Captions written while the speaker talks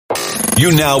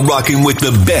You're now rocking with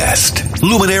the best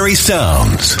Luminary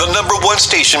Sounds, the #1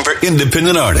 station for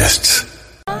independent artists.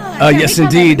 Yes,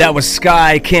 indeed. That was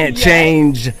Sky Can't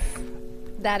Change.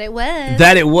 That it was.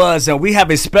 That it was. And we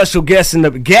have a special guest in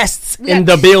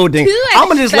the building. I'm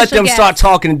going to just let them start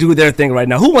talking and do their thing right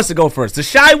now. Who wants to go first? The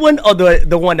shy one or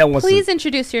the one that wants Please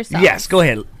introduce yourself. Yes, go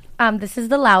ahead. This is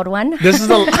the loud one. This is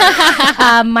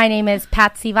the my name is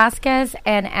Patsy Vasquez,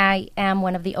 and I am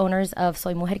one of the owners of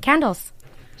Soy Mujer Candles.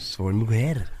 Soy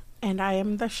Mujer. And I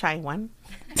am the shy one.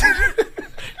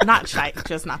 Not shy,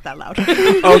 just not that loud.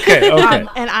 Okay.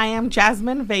 And I am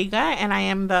Jasmine Vega, and I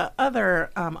am the other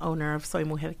owner of Soy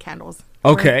Mujer Candles.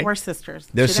 Okay. We're sisters.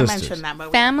 They're Should've sisters. mentioned that,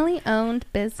 but Family-owned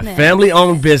business.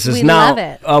 Family-owned business. We now, love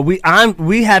it.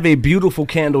 We have a beautiful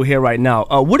candle here right now.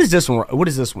 What is this one? What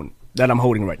is this one that I'm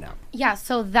holding right now? Yeah,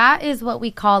 so that is what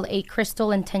we call a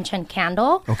crystal intention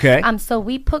candle. Okay. So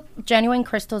we put genuine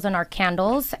crystals in our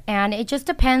candles, and it just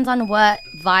depends on what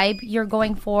vibe you're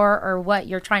going for or what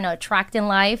you're trying to attract in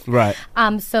life. Right.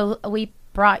 So we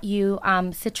brought you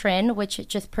Citrin, which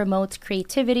just promotes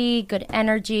creativity, good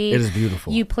energy. It is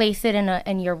beautiful. You place it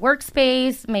in your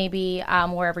workspace, maybe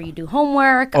wherever you do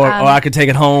homework. Or I could take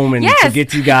it home and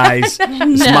forget you guys.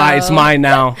 It's mine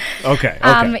now. Okay.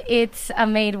 It's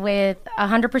made with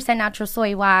 100% natural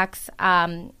soy wax.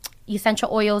 Essential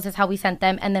oils is how we scent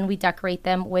them, and then we decorate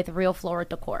them with real floral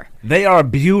decor. They are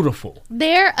beautiful.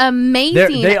 They're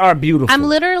amazing. They are beautiful. I'm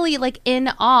literally like in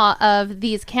awe of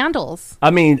these candles.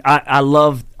 I mean, I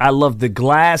love the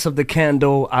glass of the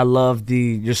candle. I love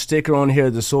your sticker on here.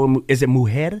 Is it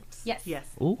Mujer? Yes.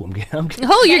 Ooh, I'm getting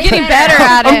Oh, you're getting better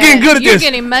at it. I'm getting good at You're this.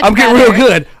 Getting much I'm getting better. real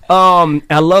good.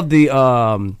 I love the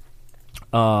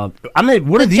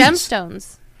what are these?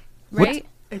 Gemstones, right?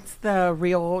 it's the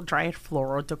real dried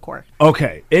floral decor.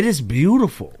 Okay, it is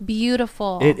beautiful.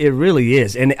 Beautiful. It really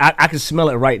is, and I can smell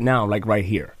it right now, like right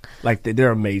here. Like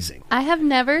they're amazing. I have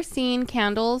never seen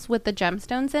candles with the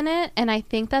gemstones in it, and I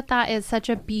think that is such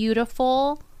a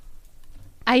beautiful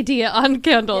idea on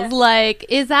candles. Yeah. Like,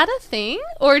 is that a thing,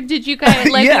 or did you guys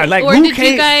like? or who did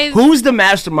you guys? Who's the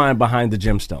mastermind behind the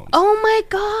gemstones? Oh my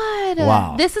God!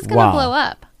 Wow. This is gonna blow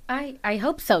up. I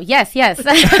hope so. Yes.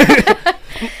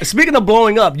 Speaking of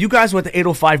blowing up, you guys were at the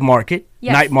 805 market,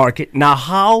 Yes. night market. Now,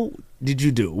 how did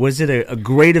you do? Was it a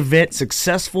great event,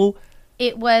 successful?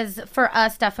 It was, for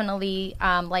us, definitely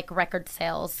like record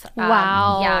sales.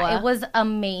 Wow. Yeah, it was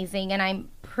amazing, and I'm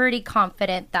pretty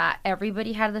confident that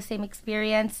everybody had the same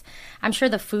experience. I'm sure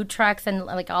the food trucks and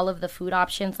like all of the food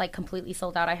options like completely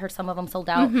sold out. I heard some of them sold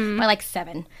out by like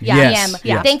 7 Yes, p.m.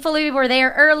 yes. Thankfully, we were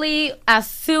there early. As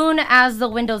soon as the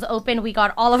windows opened, we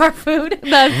got all of our food.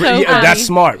 That's so funny. That's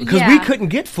smart because we Yeah. couldn't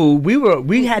get food.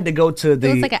 We had to go to the.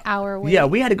 It was like an hour wait. Yeah,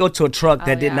 we had to go to a truck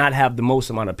that did yeah. not have the most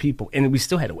amount of people, and we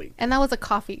still had to wait. And that was a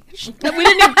coffee.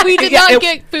 We did not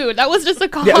get food. That was just a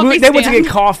coffee. Yeah, they went to stand. get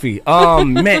coffee.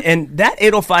 Man, and that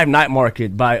 805 night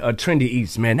market by Trendy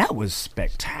Eats, man, that was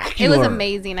spectacular. It was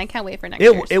amazing. I can't wait for next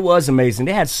year. It was amazing.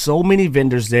 They had so many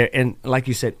vendors there, and like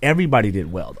you said, everybody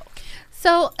did well though.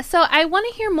 So I want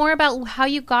to hear more about how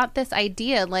you got this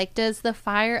idea. Like, does the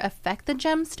fire affect the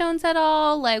gemstones at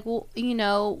all? Like,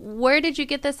 where did you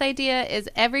get this idea? Is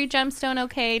every gemstone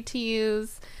okay to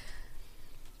use?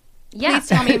 Yeah. Please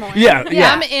tell me more. Yeah.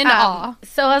 I'm in awe.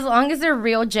 So as long as they're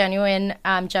real, genuine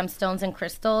gemstones and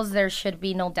crystals, there should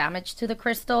be no damage to the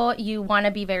crystal. You want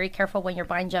to be very careful when you're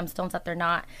buying gemstones that they're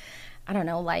not, I don't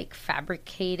know, like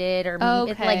fabricated or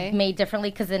like made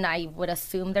differently, because then I would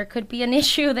assume there could be an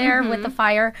issue there with the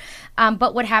fire.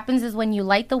 But what happens is when you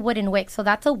light the wooden wick, so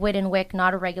that's a wooden wick,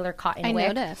 not a regular cotton wick.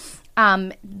 I noticed.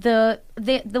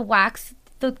 The wax,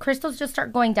 the crystals just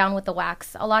start going down with the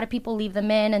wax. A lot of people leave them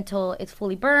in until it's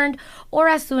fully burned, or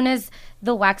as soon as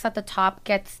the wax at the top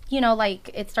gets,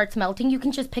 like it starts melting, you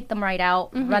can just pick them right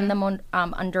out, run them on,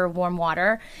 under warm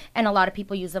water. And a lot of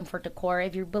people use them for decor.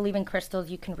 If you believe in crystals,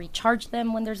 you can recharge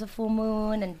them when there's a full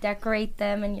moon and decorate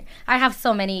them. And I have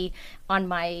so many on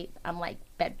my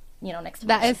bed, next to me.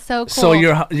 That is so cool. So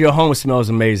your home smells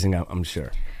amazing, I'm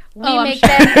sure. We make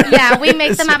them. Yeah, we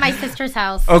make them at my sister's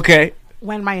house. Okay.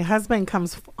 When my husband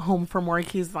comes home from work,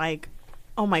 he's like,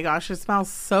 "Oh my gosh, it smells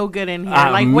so good in here!"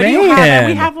 Ah, Like, what do you have? man. And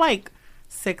we have like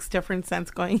 6 different scents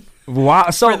going.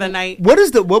 Wow. So For the night. What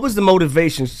was the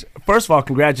motivation? First of all,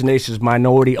 congratulations,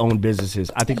 minority-owned businesses.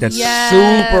 I think that's Yes.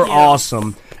 super Yes.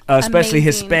 awesome, especially Amazing.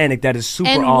 Hispanic. That is super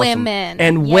And awesome. women.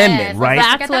 And Yes, women, right?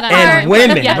 That's what I and heard.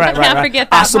 women, Yeah, right, can't right. forget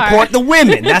I that support part. the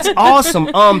women. That's awesome.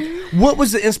 What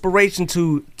was the inspiration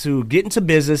to get into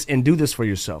business and do this for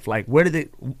yourself? Like,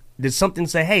 did something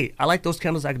say, "Hey, I like those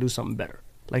candles. I can do something better"?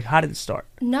 Like, how did it start?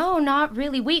 No, not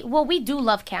really. We do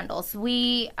love candles.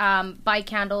 We buy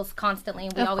candles constantly,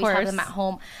 and we always have them at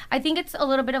home. I think it's a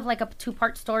little bit of like a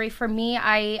two-part story for me.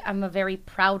 I am a very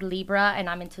proud Libra, and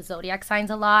I'm into zodiac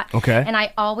signs a lot. Okay. And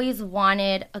I always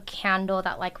wanted a candle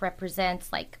that like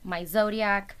represents like my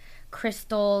zodiac,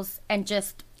 crystals, and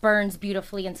just burns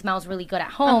beautifully and smells really good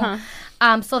at home.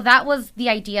 So that was the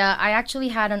idea. I actually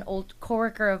had an old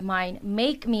coworker of mine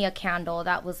make me a candle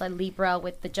that was a Libra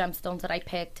with the gemstones that I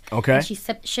picked. Okay. And she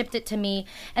shipped it to me.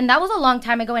 And that was a long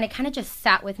time ago, and it kind of just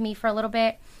sat with me for a little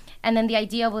bit. And then the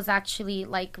idea was actually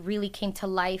like really came to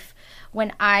life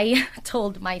when I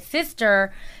told my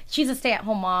sister, she's a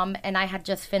stay-at-home mom, and I had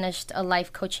just finished a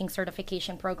life coaching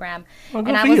certification program. Well,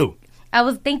 good for you.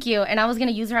 Thank you. And I was going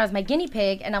to use her as my guinea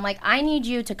pig. And I'm like, I need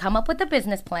you to come up with a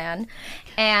business plan,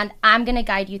 and I'm going to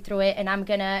guide you through it. And I'm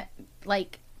going to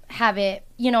like have it,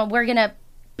 we're going to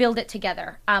build it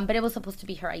together. But it was supposed to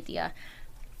be her idea.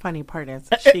 Funny part is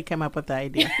she came up with the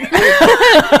idea.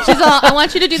 She's all, I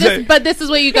want you to do this, but this is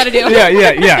what you got to do.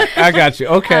 Yeah. I got you.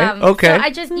 Okay. So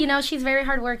I just, she's very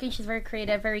hardworking. She's very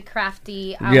creative, very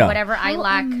crafty. Whatever I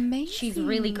lack, she's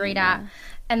really great at.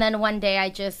 And then one day I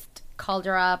just called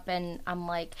her up, and I'm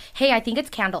like, hey, I think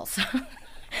it's candles.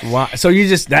 Wow. So you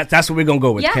just that's what we're gonna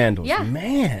go with, candles. Yeah.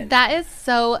 Man, that is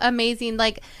so amazing.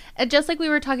 Like just like we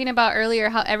were talking about earlier,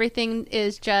 how everything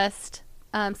is just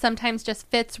sometimes just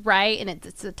fits right, and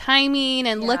it's the timing.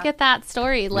 And look at that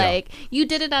story. Like you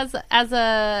did it as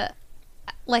an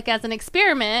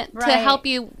experiment to help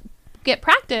you get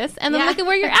practice, and then look at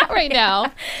where you're at right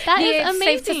now. That is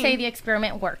amazing. Safe to say the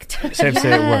experiment worked. Safe to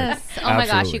say it worked. Oh my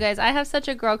gosh, you guys! I have such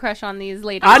a girl crush on these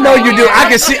ladies. I know you do.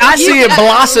 I see it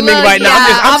blossoming right now.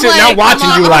 I'm sitting out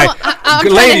watching you like,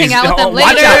 ladies,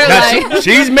 watch out.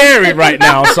 She's married right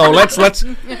now, so let's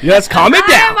calm it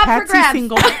down. Patsy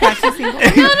single. No.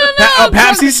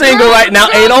 Patsy single right now.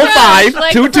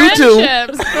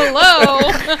 805-222. Hello.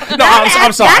 No,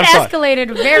 I'm sorry. That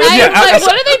escalated very.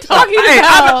 What are they talking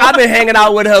about? I've been hanging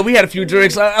out with her. We had a few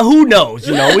drinks. Who knows?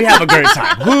 We have a great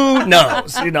time. Who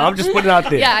knows? I'm just putting it out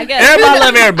there. Yeah, I guess. Everybody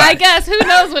love everybody. I guess. Who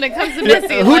knows when it comes to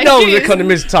Missy? Who knows when it comes to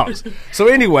Missy Talks? So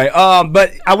anyway,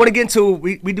 but I want to get into,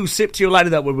 we do Sip Till You Light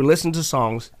It Up, where we listen to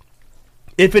songs.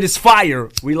 If it is fire,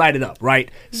 we light it up,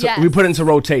 right? So we put it into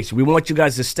rotation. We want you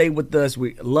guys to stay with us.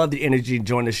 We love the energy,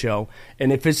 join the show.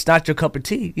 And if it's not your cup of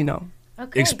tea,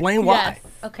 explain why. Yes.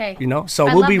 Okay.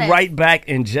 So we'll be right back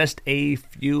in just a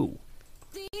few.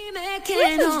 Dime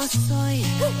que no soy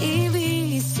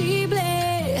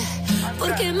invisible,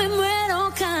 porque me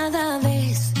muero cada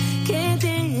vez que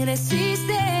te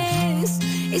resistes.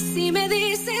 Y si me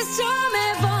dices yo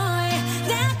me voy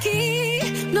de aquí,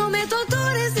 no me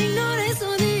tortures, ignores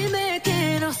o dime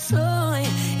que no soy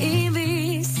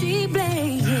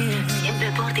invisible.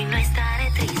 Siempre por ti no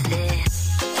estaré triste.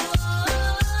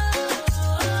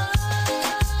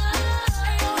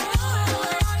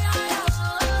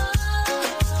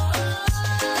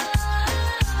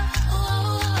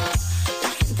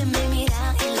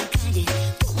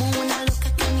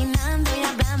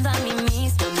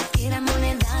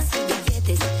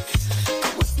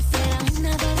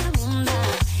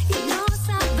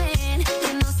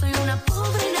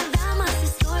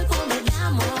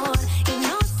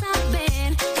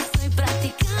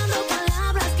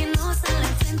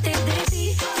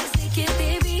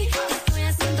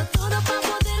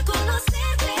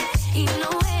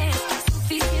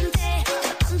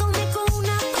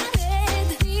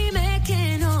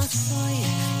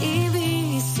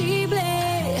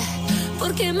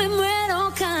 Porque me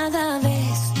muero cada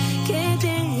vez que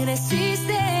te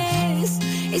resistes.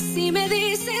 Y si me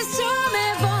dices yo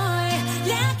me voy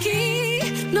de aquí,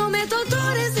 no me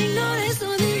tortures, ignores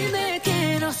o dime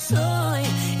que no soy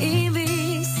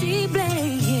invisible.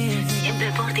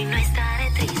 Siempre por ti no estaré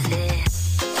triste.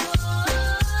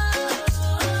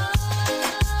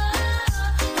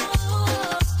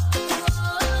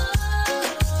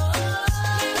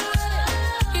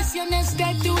 Visiones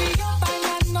de tu y yo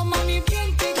bailando, mami,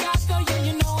 bien pegado, yeah,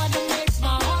 you know how to make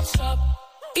my heart stop.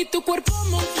 Y tu cuerpo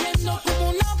moviendo como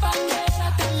una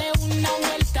bandera, dale una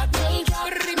vuelta, girl, drop.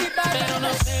 Pero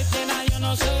no sé, nena, yo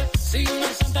no sé si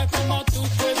una santa como tú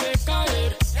puede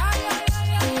caer.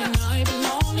 You and I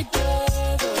belong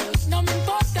together. No me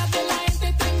importa que la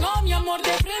gente tengo mi amor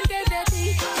de frente de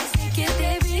ti. Desde que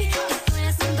te vi, estoy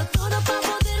haciendo todo para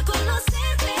poder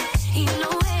conocerte. Y no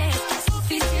es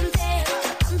suficiente,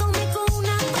 tapándome con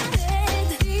una pared.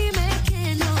 Dime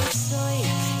que no soy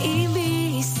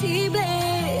invisible,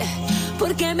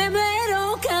 porque me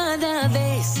muero cada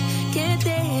vez que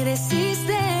te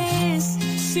resistes.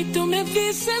 Si tú me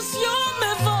dices yo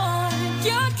me voy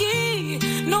de aquí,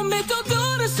 no me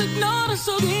tortures. ignores, ignores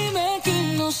o dime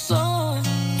que no soy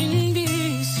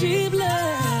invisible.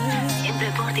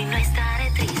 Siempre por ti no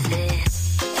estaré triste.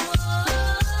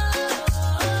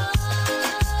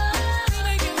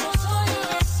 Dime que no soy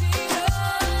invisible.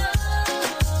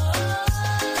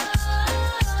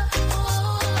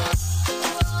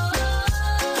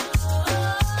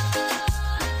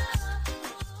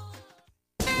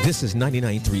 This is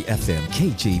 99.3 FM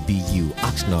KJBU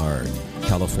Oxnard,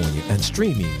 California, and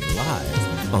streaming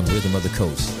live on Rhythm of the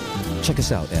Coast. Check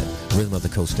us out at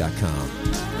rhythmofthecoast.com.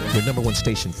 Your number one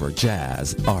station for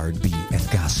jazz, R&B, and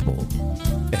gospel.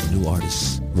 And new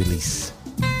artists release.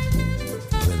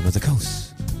 Rhythm of the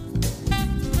Coast.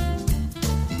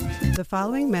 The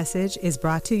following message is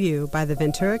brought to you by the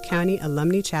Ventura County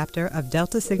Alumni Chapter of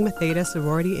Delta Sigma Theta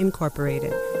Sorority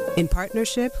Incorporated, in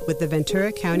partnership with the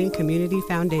Ventura County Community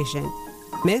Foundation.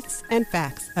 Myths and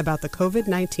facts about the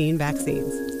COVID-19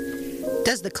 vaccines.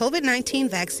 Does the COVID-19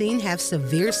 vaccine have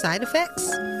severe side effects?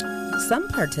 Some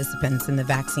participants in the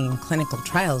vaccine clinical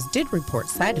trials did report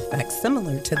side effects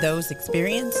similar to those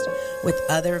experienced with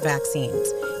other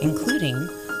vaccines, including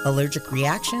allergic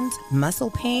reactions,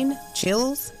 muscle pain,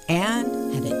 chills,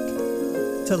 and headache.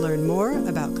 To learn more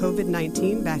about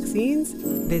COVID-19 vaccines,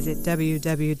 visit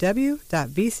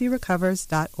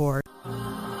www.vcrecovers.org.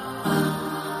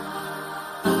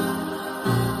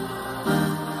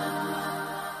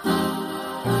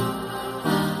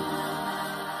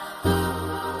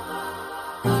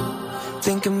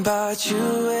 Thinking about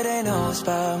you, it ain't always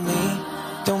about me.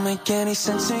 Don't make any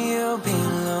sense in you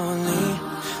being lonely.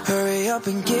 Hurry up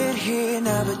and get here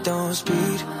now, but don't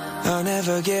speed. I'll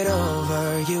never get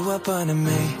over you up under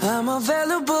me. I'm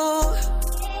available.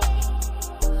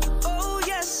 Oh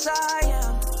yes I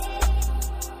am.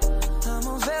 I'm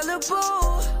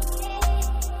available.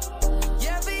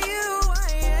 Yeah, for you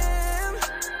I am.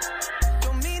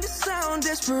 Don't mean to sound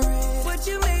desperate, but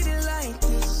you made it like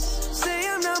this. Say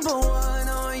I'm number one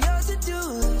on your to-do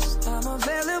list. I'm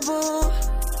available.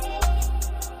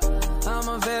 I'm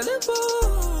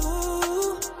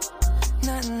available.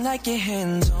 Nothing like your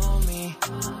hands on me.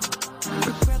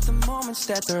 Regret the moments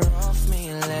that they're off me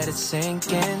and let it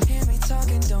sink in. Hear me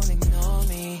talking, don't ignore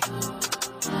me.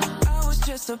 I was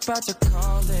just about to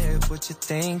call it, what you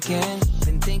thinking?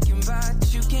 Been thinking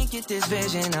about you, can't get this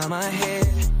vision out my head.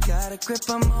 Got a grip,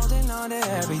 I'm holding on to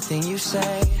everything you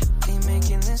say. Ain't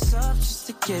making this up just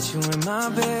to get you in my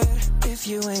bed. If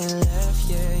you ain't left,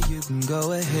 yeah, you can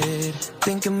go ahead.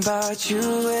 Thinking about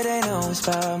you, it ain't always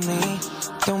about me.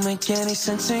 Don't make any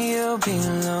sense in you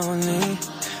being lonely.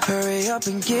 Hurry up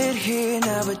and get here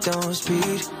now, but don't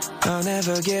speed. I'll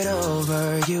never get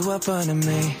over you up under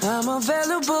me. I'm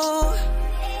available.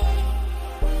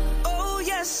 Oh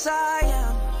yes I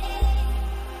am.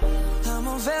 I'm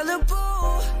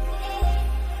available.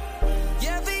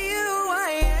 Yeah, for you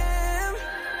I am.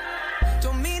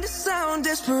 Don't mean to sound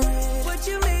desperate, but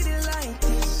you made it like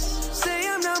this. Say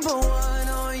I'm number one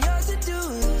on your to-do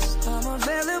list. I'm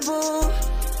available.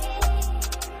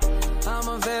 I'm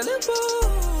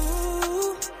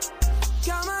available.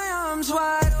 Got my arms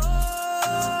wide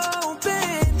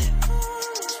open.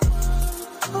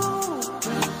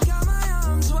 Got my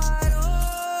arms wide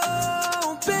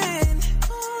open.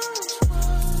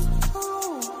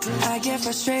 I get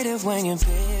frustrated when you're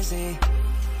busy.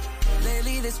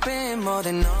 Lately there's been more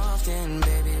than often.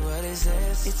 Baby, what is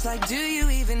this? It's like, do you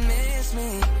even miss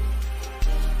me?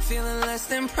 Feeling less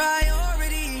than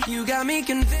priority. You got me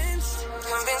convinced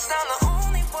I'm the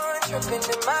only one tripping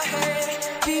in my head.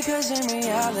 Because in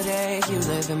reality, you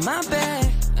live in my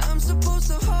bed. I'm supposed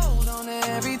to hold on to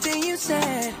everything you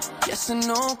said. Yes or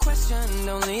no question,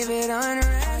 don't leave it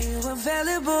unread. Are you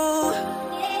available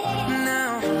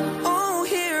now? Oh,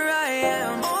 here I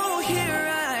am. Oh, here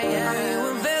I am. Are you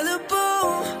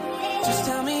available? Just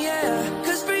tell me yeah.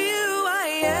 Cause for you I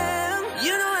am.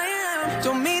 You know I am.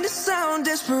 Don't mean to sound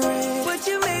desperate, but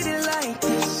you made it like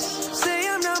this. Say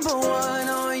I'm number one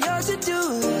on your to-do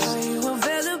list. Are you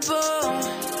available?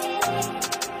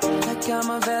 Like I'm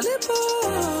available.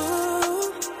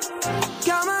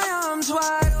 Got my arms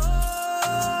wide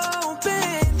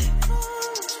open.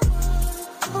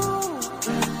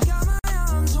 Got my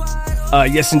arms wide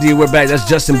Yes, indeed, we're back. That's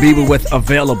Justin Bieber with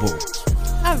Available.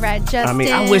 All right, Justin. I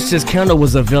mean, I wish this candle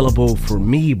was available for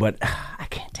me, but I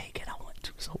can't take it. I want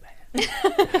to so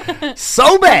bad.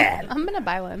 So bad. I'm going to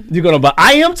buy one. You're going to buy?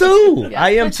 I am too. Yeah.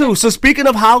 I am too. So speaking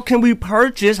of how can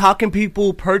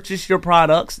people purchase your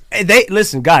products?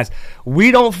 Listen, guys,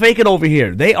 we don't fake it over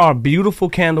here. They are beautiful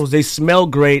candles. They smell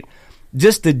great.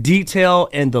 Just the detail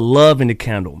and the love in the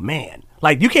candle. Man,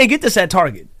 like you can't get this at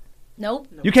Target. Nope.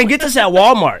 You can't get this at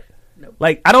Walmart.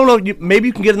 Like, I don't know. Maybe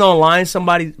you can get it online,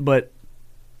 somebody, but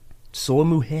so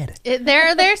mujer.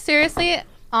 They're seriously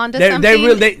onto something. They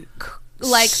really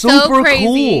like super so crazy,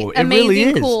 cool. It amazing, really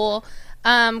is. cool.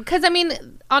 Because I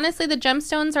mean, honestly, the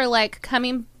gemstones are like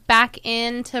coming back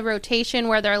into rotation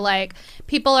where they're like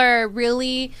people are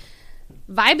really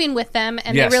vibing with them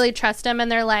and Yes. they really trust them and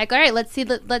they're like, all right, let's see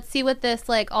what this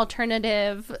like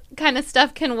alternative kind of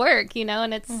stuff can work, you know.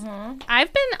 And it's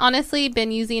I've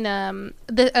been using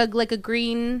like a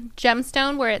green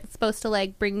gemstone where it's supposed to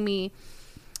like bring me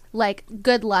like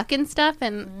good luck and stuff,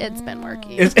 and it's been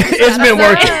working. It's been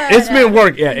working. It's been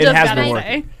working. Yeah, it Just has gotta been say.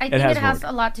 working. I think it has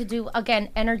a lot to do, again,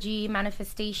 energy,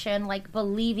 manifestation, like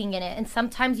believing in it. And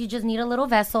sometimes you just need a little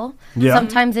vessel. Yeah.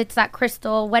 Sometimes it's that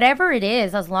crystal, whatever it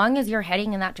is, as long as you're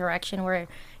heading in that direction where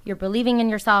you're believing in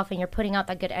yourself and you're putting out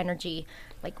that good energy,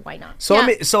 like, why not? So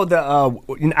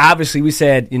obviously we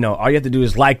said, all you have to do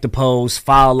is like the post,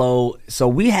 follow. So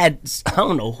we had, I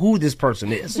don't know who this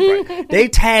person is. Right? They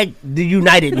tagged the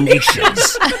United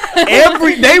Nations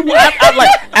every day. Like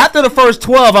after the first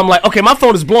 12, I'm like, okay, my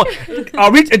phone is blowing.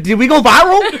 Did we go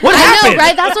viral? What happened? I know,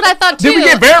 right? That's what I thought too. Did we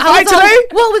get verified today?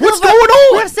 What's going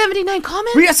on? We have 79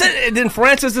 comments. We said, and then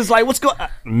Francis is like, what's going on?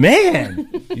 Man,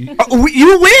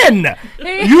 you win.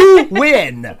 You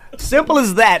win. Simple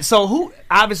as that. So who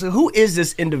is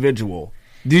this individual?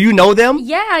 Do you know them?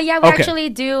 Yeah, we actually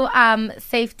do.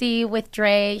 Safety with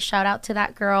Dre. Shout out to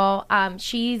that girl.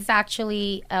 She's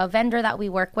actually a vendor that we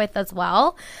work with as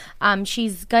well.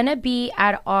 She's gonna be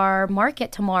at our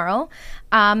market tomorrow.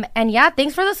 And yeah,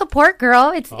 thanks for the support,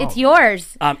 girl. It's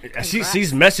yours.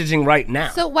 She's messaging right now.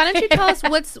 So why don't you tell us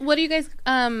what are you guys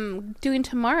doing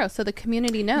tomorrow so the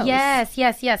community knows? Yes.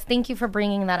 Thank you for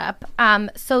bringing that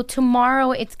up. So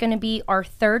tomorrow it's going to be our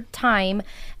third time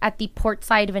at the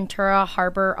Portside Ventura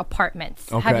Harbor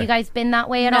Apartments. Okay. Have you guys been that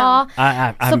way at all? I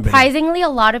haven't been. Surprisingly, a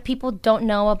lot of people don't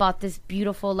know about this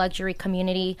beautiful luxury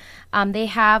community. They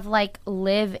have like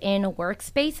live-in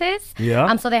workspaces.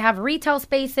 Yeah. So they have retail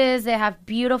spaces. They have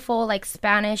beautiful like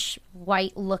Spanish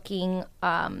white looking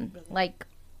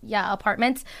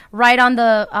apartments right on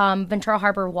the Ventura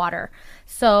Harbor water.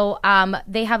 So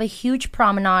they have a huge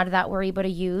promenade that we're able to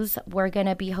use. We're going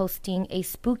to be hosting a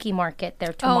spooky market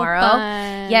there tomorrow.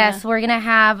 Fun. Yes, we're going to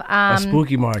have... a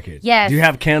spooky market. Yes. Do you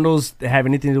have candles that have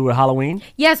anything to do with Halloween?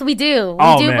 Yes, we do.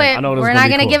 Man, but I know we're not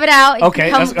going to give it out.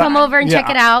 Okay. Come over and check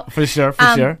it out. For sure.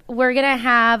 We're going to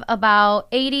have about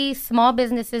 80 small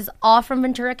businesses all from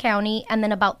Ventura County and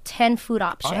then about 10 food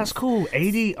options. Oh, that's cool.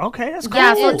 80. Okay, that's cool.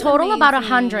 Yeah, so total about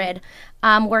 100.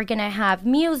 We're going to have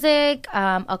music,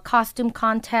 a costume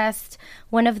contest.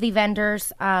 One of the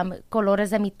vendors,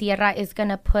 Colores de mi Tierra, is going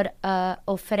to put a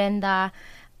ofrenda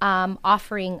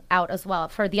offering out as well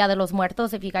for Dia de los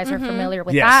Muertos, if you guys are familiar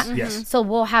with that. Yes. So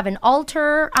we'll have an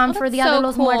altar for Dia de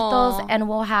los Muertos, and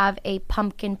we'll have a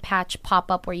pumpkin patch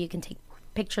pop-up where you can take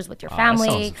pictures with your family.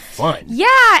 That sounds fun. Yeah,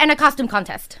 and a costume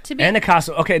contest. And a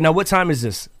costume. Okay, now what time is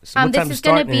this? This is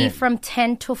going to be from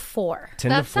 10 to 4. 10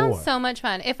 that to 4. sounds so much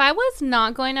fun. If I was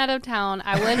not going out of town,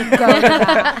 I would go to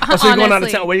that. So you're going out of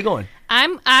town. Where are you going?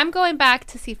 I'm going back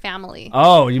to see family.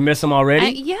 Oh, you miss them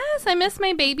already? Yes, I miss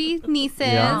my baby nieces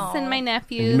and my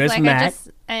nephews. You miss Matt.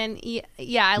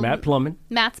 Matt Plumbing.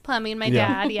 Matt's plumbing. My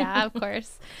dad. Yeah, of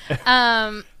course.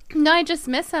 No, I just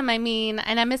miss him. I mean,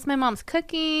 and I miss my mom's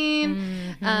cooking.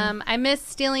 I miss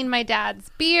stealing my dad's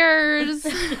beers.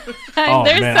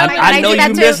 I know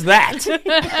you miss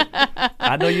that.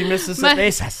 I know you miss the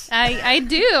cervezas. I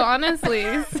do, honestly.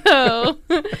 So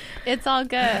it's all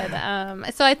good.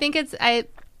 So I think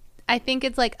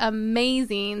it's like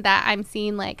amazing that I'm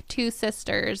seeing like two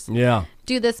sisters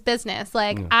do this business.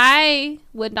 Like I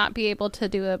would not be able to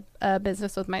do a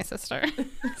business with my sister.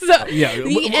 So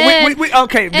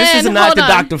okay, this is not the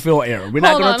Dr. Phil era. We're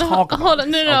not going to talk about this.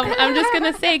 No. Okay. I'm just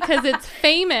going to say because it's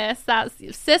famous. That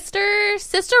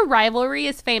sister rivalry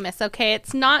is famous. Okay,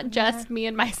 it's not just me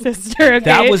and my sister. Okay?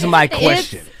 That was my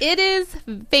question. It is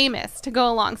famous to go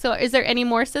along. So is there any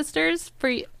more sisters for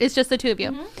you? It's just the two of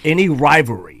you. Any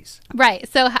rivalries? Right.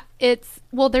 So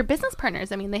they're business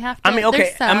partners. I mean, they have to. I mean,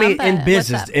 okay. In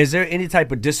business, is there any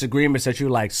type of disagreements that you're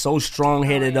like so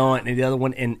strong-headed on, and the other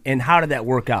one, and how did that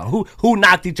work out? Who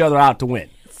knocked each other out to win?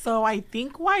 So I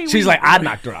think she's like, I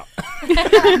knocked her out.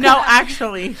 No,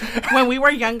 actually, when we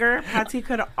were younger, Patsy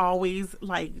could always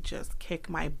like just kick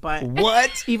my butt.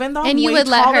 What? Even though and you would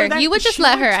let her. You would just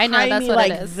let her. I know that's what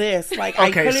like it is. This, like,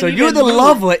 okay, so you're the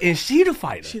lover and she the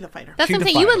fighter. She's the fighter. That's what I'm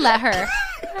saying. You would let her.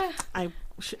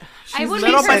 I would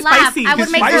little make her bit laugh. spicy. I would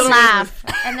She's make her spicy. laugh,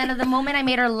 and then the moment I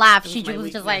made her laugh, she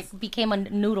just like became a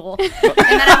noodle, and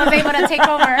then I was able to take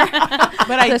over.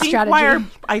 But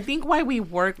I think why we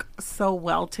work so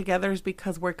well together is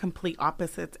because we're complete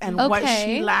opposites, and what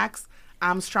she lacks,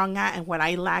 I'm strong at, and what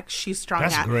I lack, she's strong at.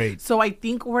 That's great. So I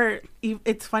think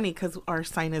it's funny because our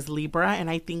sign is Libra, and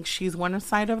I think she's one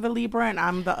side of the Libra, and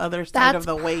I'm the other side of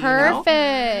the way.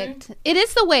 Perfect. You know? It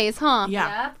is the ways, huh?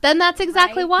 Yeah. Then that's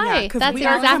exactly why. Because that's we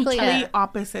exactly are complete it.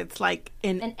 opposites, like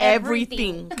in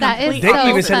everything. That is They so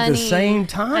even said it at the funny. same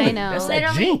time. I know. That's that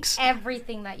Literally jinx.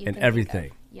 everything that you And can everything.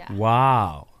 Think of. Yeah.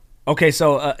 Wow. Okay,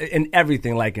 so in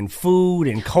everything, like in food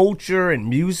and culture and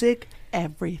music.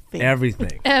 Everything.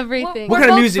 Everything. What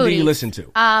kind of music do you listen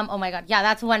to? Oh my god, yeah,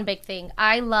 that's one big thing.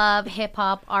 I love hip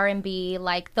hop, R&B,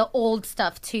 like the old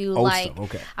stuff too. Old like stuff,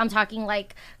 okay. I'm talking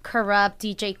like Corrupt,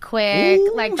 DJ Quick,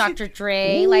 like Dr.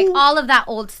 Dre, like all of that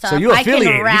old stuff. So you're I can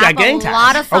affiliated. You rap got gang a ties.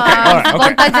 lot of songs, Okay, all right, okay.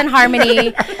 Bone Thugs and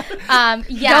Harmony.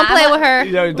 Yeah, Don't play with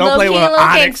her. Don't play with her. Little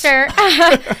Onyx. gangster.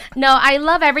 No, I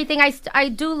love everything. I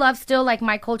do love still like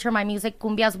my culture, my music,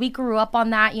 cumbias. We grew up on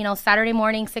that. You know, Saturday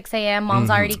morning, 6 a.m. Mom's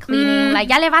already cleaning. Like,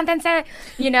 ya levántense.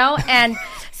 You know, and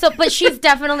so, but she's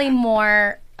definitely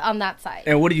more on that side.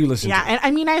 And what do you listen to? Yeah, and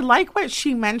I mean, I like what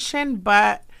she mentioned,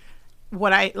 but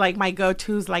what I like, my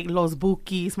go-tos like Los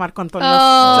Bukis, Marco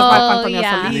Antonio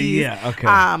Solis. Yeah,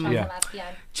 okay.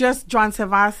 Just Joan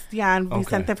Sebastian,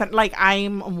 Vicente Fer- like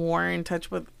I'm more in touch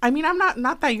with. I mean, I'm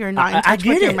not that you're not in touch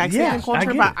with your Mexican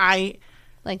culture, but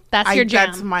that's your jam.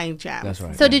 That's my jam. That's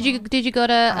right. So did you go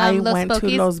to I Los went Bukis?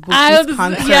 to Los Bukis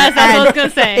concert. Yes, that's what I was gonna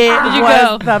say. It Did you was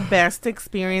go? the best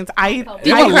experience. There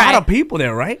were a lot of people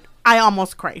there, right? I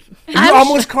almost cried. You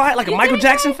almost cried like a Michael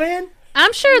Jackson fan?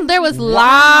 I'm sure there was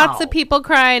lots of people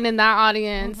crying in that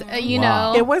audience. You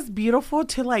know, it was beautiful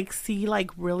to like see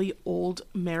like really old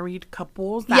married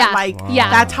couples that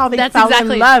that's how they fell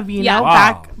in love. You know,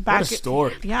 back. What a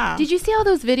story. Yeah. Did you see all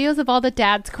those videos of all the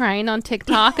dads crying on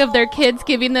TikTok of their kids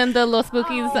giving them the Los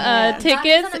Bukis tickets?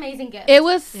 That's an amazing gift. It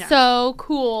was so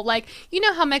cool. Like, you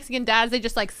know how Mexican dads, they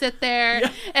just like sit there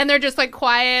and they're just like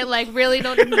quiet, like really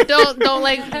don't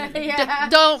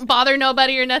bother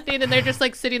nobody or nothing, and they're just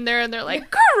like sitting there and they're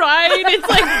like crying. It's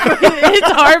like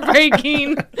it's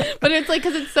heartbreaking, but it's like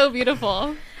because it's so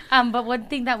beautiful. But one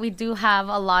thing that we do have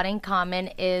a lot in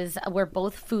common is we're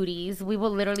both foodies. We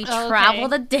will literally travel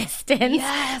the distance.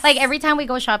 Yes. Like every time we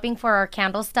go shopping for our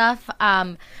candle stuff,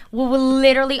 we will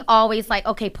literally always like,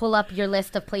 okay, pull up your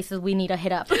list of places we need to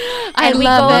hit up. I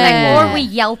love it. Or we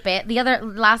Yelp it.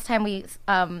 Last time we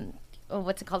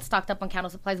what's it called, stocked up on candle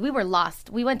supplies, we were lost.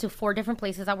 We went to 4 different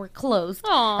places that were closed.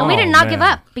 Aww. And we did not give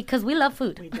up because we love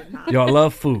food. Yo, I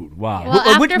love food. Wow. Well,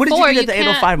 after what did 4, you eat at the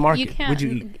 805 market? You can't What'd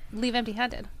you eat? leave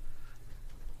empty-handed.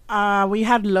 We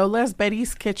had Lola's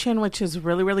Betty's Kitchen, which is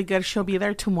really, really good. She'll be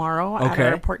there tomorrow at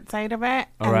our port side of it.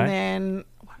 All right. Then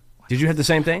did you have the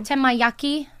same thing?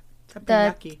 Teppanyaki.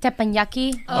 The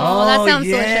teppanyaki. Oh, that sounds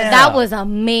delicious. That was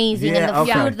amazing. Yeah, and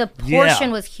the food, the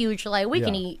portion was huge. Like, we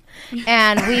can eat.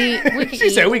 And we can She eat.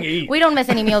 said we can eat. We don't miss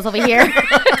any meals over here.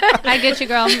 I get you,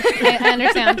 girl. I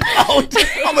understand. I'm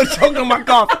going to choke on my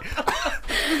coffee.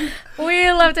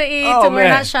 We love to eat, Oh, and we're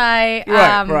man. not shy.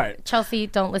 Right. Chelsea,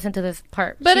 don't listen to this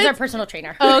part. But She's our it's- personal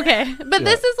trainer. Oh, okay. But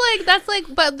this is like,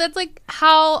 that's like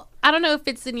how, I don't know if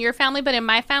it's in your family, but in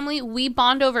my family, we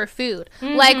bond over food.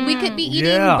 Like, we could be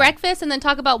eating breakfast and then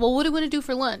talk about, well, what are we going to do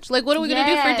for lunch? Like, what are we going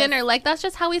to do for dinner? Like, that's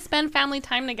just how we spend family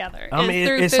time together. I mean,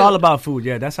 through it's food. all about food.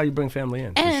 Yeah, that's how you bring family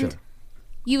in. And for sure.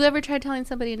 you ever tried telling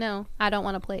somebody, no, I don't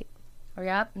want a plate?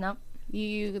 Nope.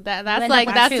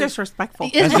 that's disrespectful.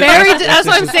 It's that's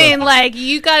what I'm saying. Like,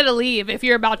 you got to leave if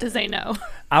you're about to say no.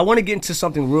 I want to get into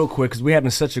something real quick because we're having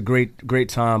such a great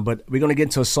time, but we're going to get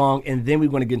into a song and then we're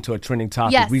going to get into a trending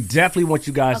topic. Yes. We definitely want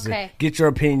you guys to get your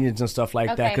opinions and stuff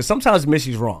like that because sometimes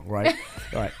Missy's wrong, right?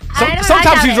 Right.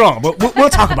 Sometimes she's wrong, but we'll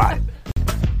talk about it.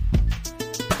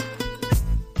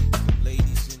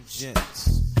 Ladies and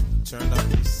gents, turn up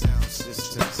the sound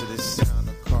system to the sound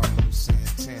of Carlos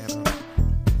Santana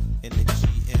in the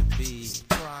GMB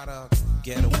product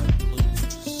Getaway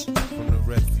Blues from the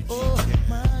refugee camp.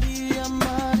 Maria,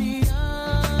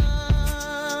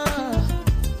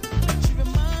 she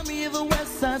remind me of a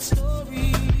West Side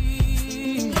Story,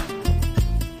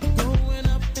 growing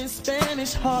up in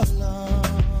Spanish Harlem.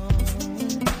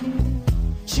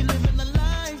 She living a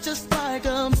life just like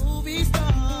a movie star.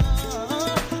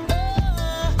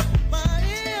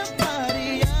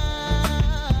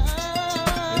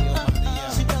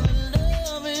 She fell in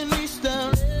love in East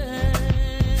LA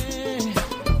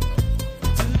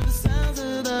to the sounds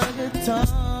of the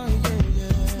guitar,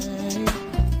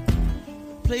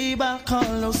 played by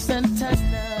Carlos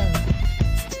Santana.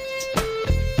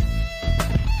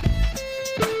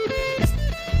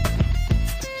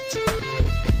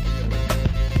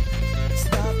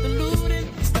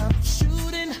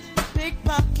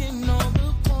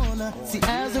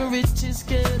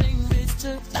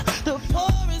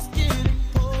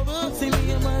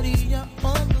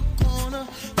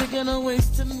 thinking of ways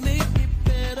to make it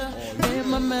better. In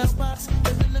my mailbox,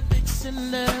 there's an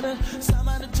eviction letter.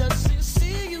 Somebody just say,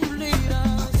 see you later.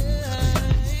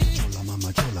 Yeah.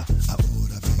 Mama chola,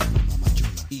 ahora vengo, mama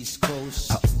chola. East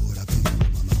Coast. Ahora vengo,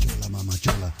 mama chola, mama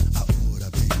chola. Ahora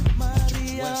vengo, mama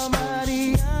chola.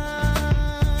 Maria.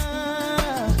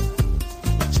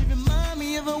 She remind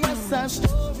me of a West Side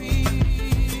Story.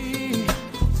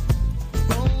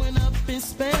 Growing up in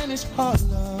Spanish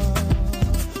Harlem.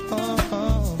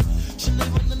 She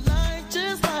live on the line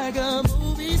just like a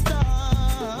movie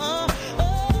star.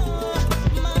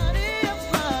 Maria,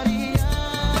 Maria.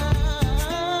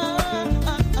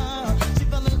 She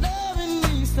fell in love in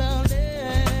me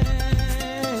someday.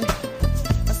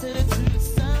 I said it to the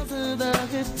sounds of the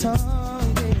guitar,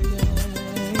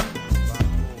 yeah.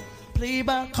 Played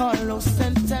by Carlos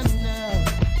Santana.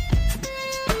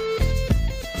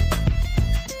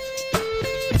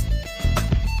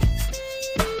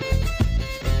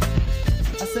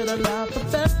 I said a la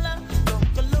favela,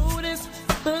 Loca Lotus,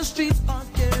 the streets are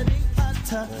getting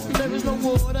hotter. There is no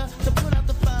water to put out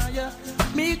the fire.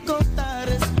 Mi contar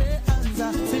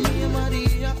esperanza. See me and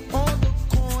Maria on the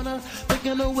corner,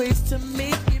 thinking of ways to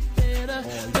make it better.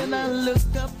 Then I look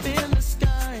up in the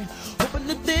sky, hoping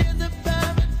that there's a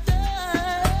paradise.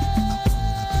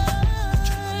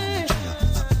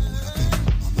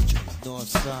 North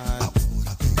side.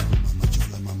 Ahora vengo, mama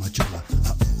chola, mama chola.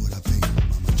 Ahora vengo,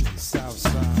 mama chola. South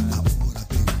side. Ahora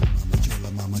vengo, mama chola,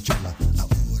 mama chola.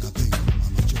 Ahora vengo,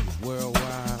 mama chola.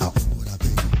 Worldwide. Ahora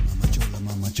vengo, mama chola,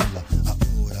 mama chola.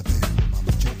 Ahora vengo,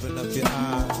 mama chola. Open up your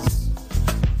eyes.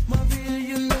 Maria,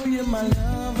 you know you're my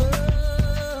lover.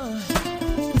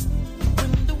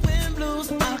 When the wind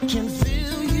blows, I can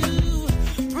feel you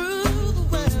through the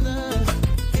weather.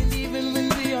 And even when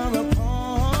we are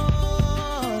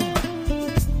apart,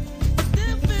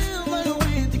 still feel like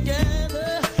we're together.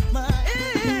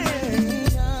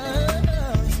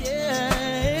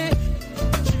 Yeah.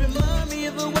 She remind me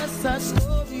of a West Side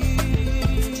Story.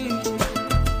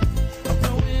 I'm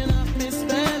growing up in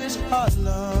Spanish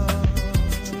Harlem.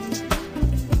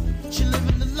 She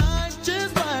living the life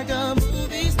just like a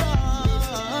movie star.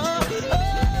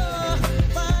 Oh,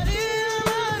 Maria,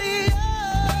 Maria.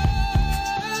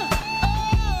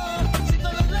 Oh, she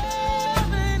fell in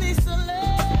love in East LA.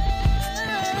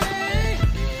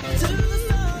 To the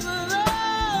sound of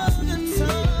the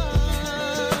guitar.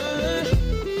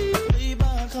 Played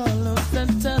by Carlos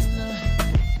Santana.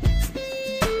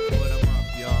 Put 'em up,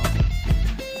 y'all.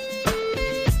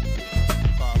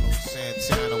 Carlos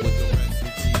Santana with the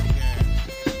refugee camp.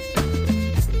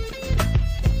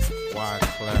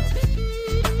 Wyclef.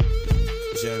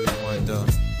 Jerry Wonder.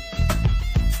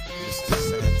 Mr.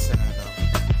 Santana.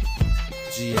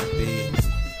 GMB.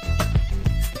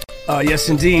 Yes,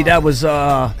 indeed. That was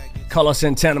Carlos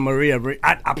Santana, Maria.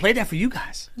 I played that for you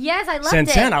guys. Yes, I loved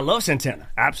Santana. it. I love Santana.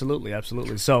 Absolutely,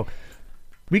 absolutely. So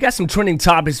we got some trending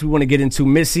topics we want to get into,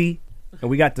 Missy, and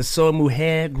we got the Soy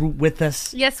Mujer group with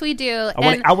us. Yes, we do.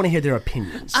 I want to hear their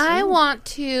opinions. I want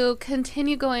to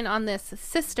continue going on this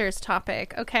sisters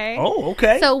topic, okay? Oh,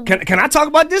 okay. So can I talk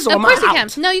about this, or of am I course you out?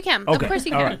 can. No, you can. Okay. Of course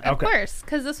you All can. right. Of Okay. course,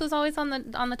 because this was always on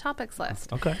the topics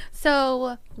list. Okay.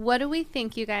 So, what do we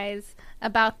think, you guys,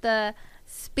 about the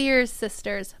Spears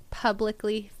sisters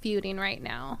publicly feuding right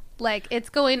now? Like, it's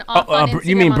going off on Instagram.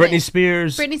 You mean on Britney the-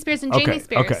 Spears? Britney Spears and Okay, Jamie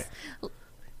Spears. okay.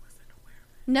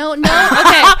 No,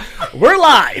 okay. We're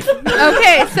live.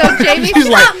 Okay, so Jamie She's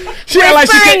like, she act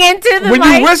like she whispering can, into the when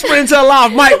mic. you whisper into a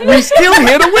live mic, we still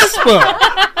hear the whisper.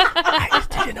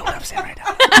 Do you know what I'm saying right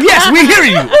now? Yes, we hear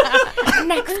you.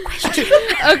 Next question.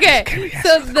 Okay,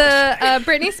 so the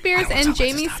Britney Spears and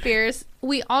Jamie Spears,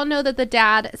 we all know that the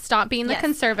dad stopped being the Yes.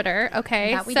 conservator,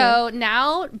 okay? That we So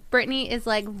now Britney is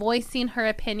like voicing her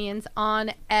opinions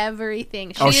on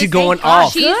everything. She's is going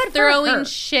off. She's Good for throwing her.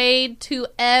 shade to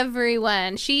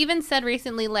everyone. She even said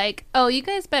recently, like, oh, you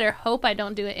guys better hope I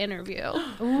don't do an interview.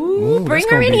 Ooh, bring that's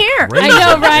her gonna in be here. crazy. I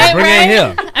know, right? Bring her in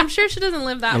here. I'm sure she doesn't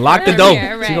live that And lock the far door. from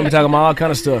here, She's going to be talking about all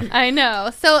kind of stuff. I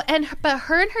know. So, but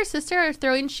her and her sister are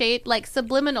throwing shade, like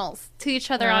subliminals, to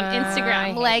each other on I Instagram.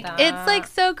 hate Like, that. it's like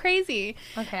so crazy.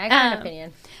 Okay, I got an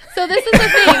opinion. So this is the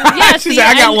thing. Yeah, She said,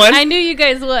 "I got one." I knew you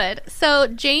guys would. So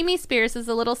Jamie Spears is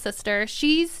a little sister.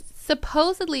 She's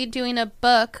supposedly doing a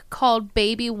book called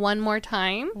Baby One More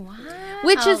Time. Wow,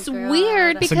 Which is girl.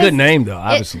 weird That's because a good name, though,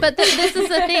 obviously. but this is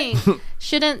the thing.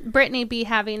 Shouldn't Britney be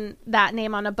having that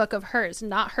name on a book of hers,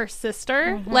 not her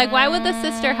sister? Like, why would the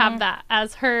sister have that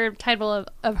as her title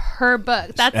of her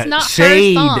book? That's not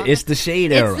shade. her song. It's the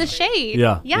shade era. It's the shade.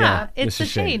 Yeah, it's the the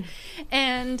shade. shade.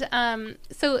 And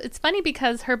so it's funny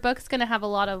because her book's going to have a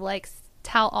lot of like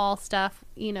tell all stuff,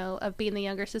 of being the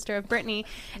younger sister of Britney.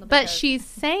 But she's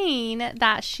saying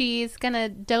that she's going to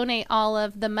donate all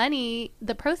of the money,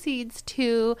 the proceeds,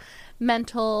 to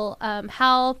mental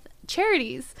health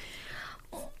charities.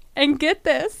 And get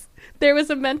this, there was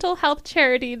a mental health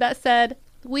charity that said,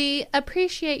 "We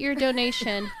appreciate your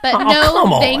donation, but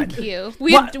thank you.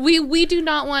 We do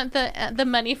not want the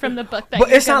money from the book that But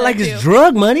you're it's not like do." it's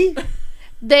drug money.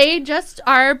 They just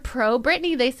are pro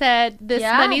Britney. They said this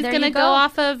money's going to go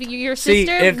off of your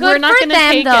sister. We're not going to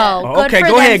take it. Oh, okay,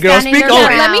 go ahead, girl. Speak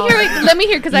on it. Let me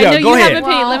hear because I know you have an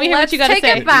opinion. Let me hear what you got to say.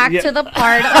 Let's take it back to the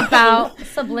part about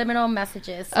subliminal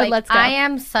messages. Let's go. I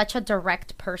am such a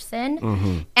direct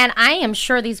person, and I am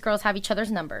sure these girls have each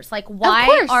other's numbers. Like,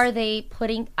 why are they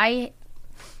putting? I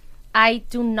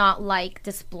do not like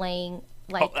displaying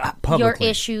your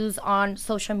issues on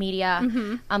social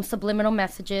media, subliminal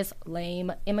messages, lame,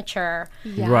 immature.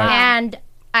 Yeah. Right. And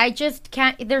I just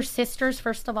can't, they're sisters,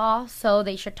 first of all, so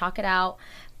they should talk it out.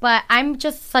 But I'm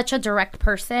just such a direct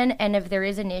person, and if there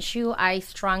is an issue, I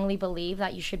strongly believe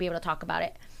that you should be able to talk about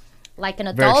it. Like an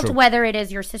adult, whether it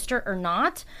is your sister or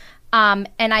not. And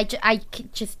I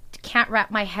just can't wrap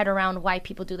my head around why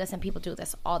people do this, and people do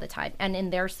this all the time. And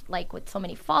in there's like with so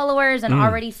many followers and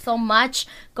already so much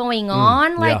going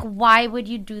on, why would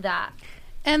you do that?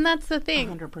 And that's the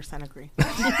thing. 100% agree.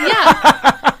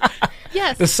 Yeah.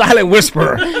 Yes. The silent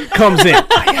whisperer comes in.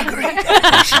 I agree.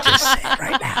 I should just say it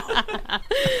right now.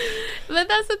 But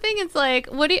that's the thing. It's like,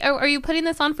 are you putting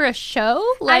this on for a show?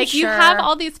 Like, you sure. have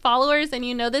all these followers, and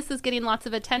this is getting lots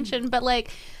of attention, but like,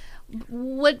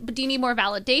 what do you need more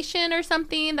validation or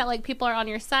something that like people are on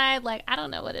your side? Like, I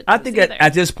don't know what it is. I think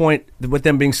at this point, with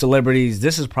them being celebrities,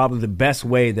 this is probably the best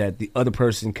way that the other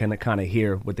person can kind of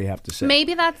hear what they have to say.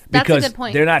 Maybe that's because a good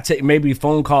point. They're not maybe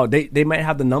phone call. They might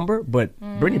have the number, but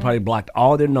Britney probably blocked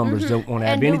all their numbers. Don't want to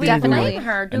have anything to do with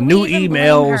her. New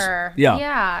emails.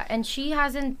 Yeah, and she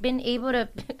hasn't been able to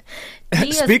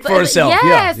speak for herself.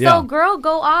 Yeah, so girl,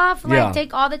 go off. Like,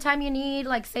 take all the time you need.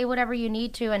 Like, say whatever you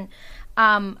need to. And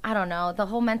I don't know, the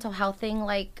whole mental health thing.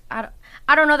 Like, I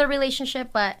don't know the relationship,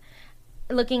 but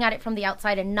looking at it from the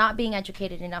outside and not being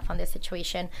educated enough on this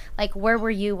situation, like, where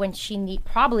were you when she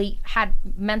probably had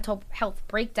mental health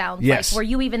breakdowns? Yes. Like, were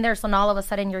you even there? So now all of a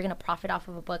sudden you're going to profit off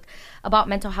of a book about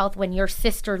mental health when your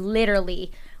sister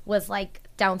literally was like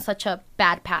down such a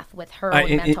bad path with her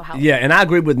own mental health. Yeah, and I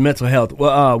agree with mental health.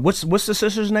 Well, what's the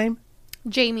sister's name?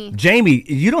 Jamie,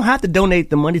 you don't have to donate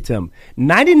the money to him.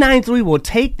 99.3 will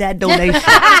take that donation.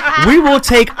 We will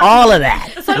take all of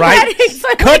that, right?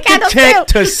 Cut the check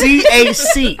to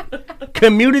CAC,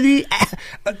 Community.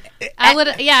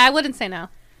 I wouldn't say no.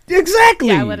 Exactly.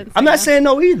 Yeah, I wouldn't say I'm not no. saying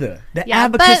no either. The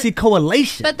Advocacy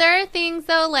Coalition. But there are things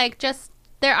though, like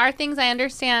there are things I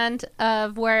understand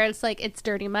of where it's like it's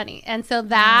dirty money, and so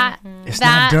that it's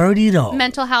not dirty though.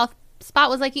 Mental health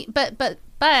spot was like, but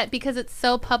because it's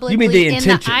so publicly in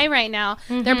the eye right now,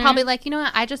 they're probably like, you know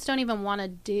what, I just don't even want to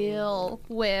deal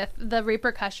with the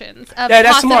repercussions of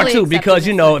that's smart too, because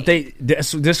if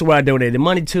this is where I donated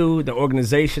money to, the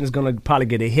organization is going to probably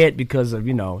get a hit because of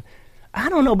I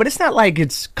don't know, but it's not like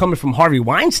it's coming from Harvey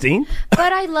Weinstein.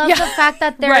 But I love the fact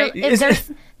that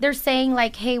they're saying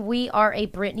like, hey, we are a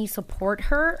Britney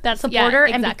supporter,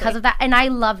 and because of that, and I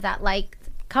love that, like,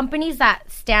 companies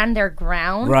that stand their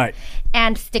ground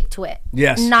and stick to it.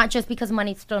 Yes. Not just because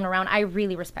money's thrown around. I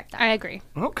really respect that. I agree.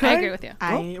 Okay. I agree with you.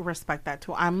 I respect that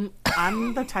too. I'm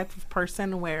the type of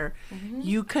person where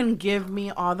you can give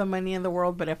me all the money in the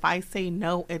world, but if I say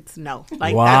no, it's no.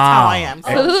 Like, that's how I am.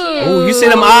 So. Ooh, you see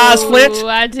them eyes flinch?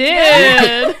 I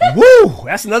did. Woo!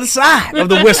 That's another side of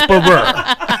the whisperer.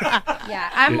 Yeah,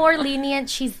 I'm more lenient.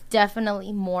 She's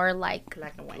definitely more like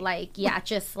black and white. Like,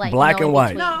 just like black and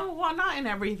white. No, well, not in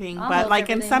everything, but like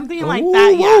everything. in something like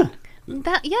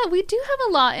that, we do have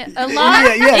a lot in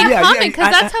common, because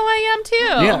that's how I am too.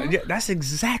 Yeah, that's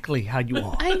exactly how you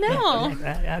are. I know.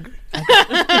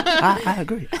 I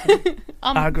agree.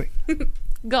 I agree.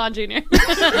 Go on, Junior.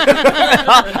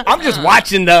 I'm just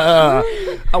watching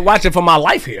I'm watching for my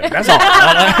life here. That's all.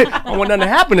 I don't want nothing to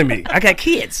happen to me. I got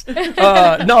kids.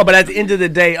 No, but at the end of the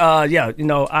day,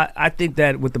 I think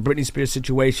that with the Britney Spears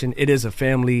situation, it is a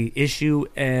family issue,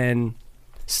 and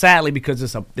sadly,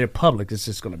 because they're public, it's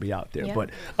just going to be out there. Yeah.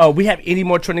 But we have any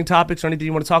more trending topics or anything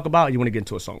you want to talk about? Or you want to get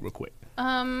into a song real quick?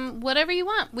 Whatever you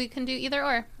want. We can do either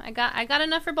or. I got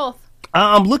enough for both.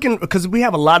 I'm looking, because we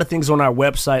have a lot of things on our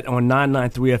website on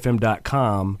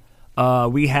 993fm.com.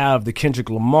 We have the Kendrick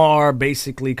Lamar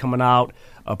basically coming out,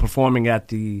 performing at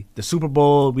the Super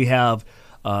Bowl. We have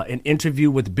an interview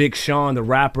with Big Sean, the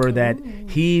rapper, that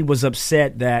he was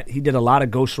upset that he did a lot of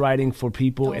ghostwriting for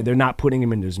people and they're not putting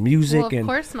him in his music. Well, of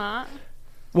course not.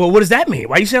 Well, what does that mean?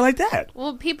 Why you say it like that?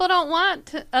 Well, people don't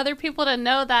want other people to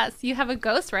know that you have a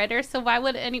ghostwriter. So why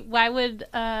would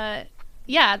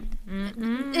yeah.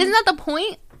 Isn't that the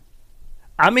point?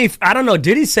 I mean, I don't know.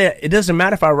 Diddy said it doesn't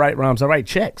matter if I write rhymes. I write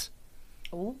checks.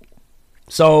 Ooh.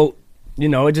 So,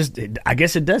 I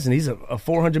guess it doesn't. He's a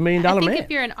 $400 million man. I think if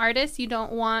you're an artist, you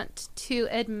don't want to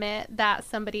admit that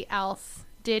somebody else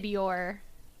did your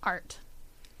art.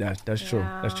 That's true.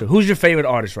 That's true. Who's your favorite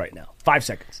artist right now? 5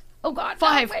 seconds. Oh, God.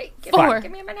 5, no, wait. Give 4,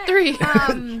 me a minute.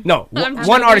 3. No,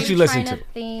 one artist you listen to.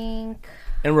 Think.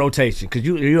 In rotation, because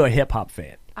you're a hip-hop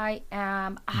fan. I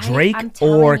am. Drake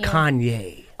or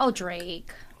Kanye? Oh,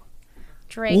 Drake.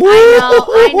 I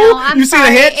know. I'm you see sorry.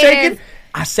 the head shaking?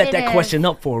 I set that question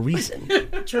up for a reason.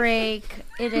 Drake.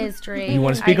 It is Drake. You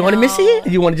want to speak on it, Missy?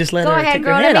 You want to just let her take her head off?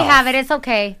 Go ahead, girl. Let me have it. It's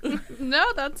okay.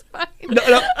 No, that's fine.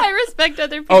 No. I respect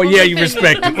other people. Oh, yeah, you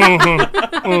respect it.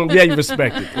 Yeah, you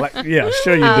respect it.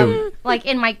 Sure you do. Like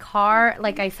in my car,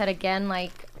 like I said again,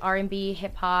 like R&B,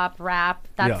 hip-hop, rap.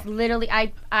 That's literally,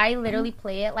 I literally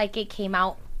play it like it came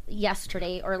out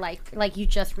yesterday or like you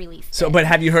just released it. But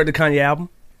have you heard the Kanye album?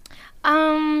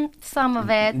 Some of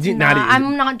it.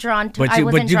 I'm not drawn to.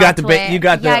 But you got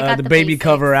the baby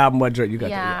cover album. What Drake? You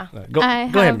got that? Go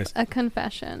ahead, Miss. A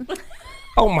confession.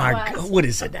 Oh my God! What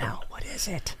is it now? What is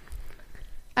it?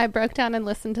 I broke down and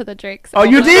listened to the Drake's album.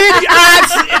 Oh, you did?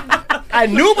 I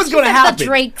knew it was going to happen. The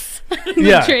Drake's.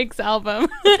 Drake's album.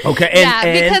 Okay.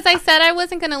 Because I said I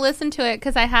wasn't going to listen to it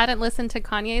because I hadn't listened to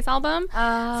Kanye's album. So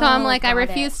I'm like, I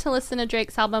refuse to listen to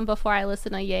Drake's album before I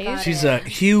listen to Ye's. She's a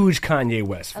huge Kanye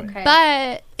West fan. Okay.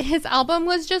 But his album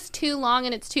was just too long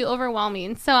and it's too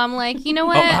overwhelming. So I'm like, you know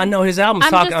what? I know his album's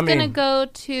talking. I'm just going to go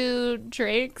to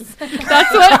Drake's.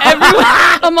 That's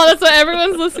what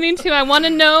everyone's listening to. I want to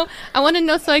know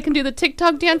so I can do the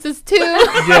TikTok dances too.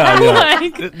 Yeah.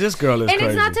 This girl is and crazy.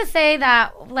 It's not to say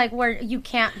that like where you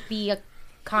can't be a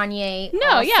Kanye.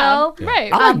 No, also.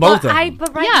 Right. I like both of them.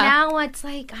 But now it's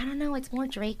like I don't know. It's more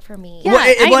Drake for me. Yeah,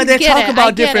 well, they talk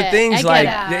about different things. Like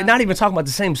they're not even talking about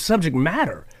the same subject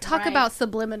matter. Talk about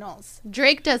subliminals.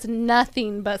 Drake does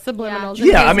nothing but subliminals.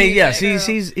 Yeah, I mean, yes,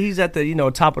 he's at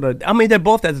the top of the. I mean, they're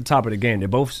both at the top of the game. They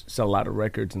both sell a lot of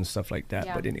records and stuff like that.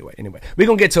 Yeah. But anyway, we're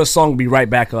gonna get to a song. Be right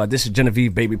back. This is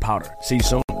Genevieve Baby Powder. See you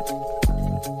soon.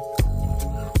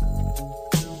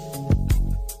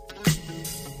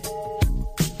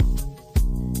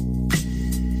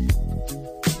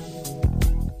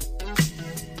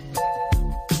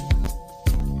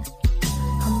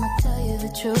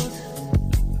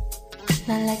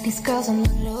 Not like these girls on the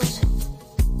loose.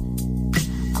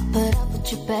 I'll put up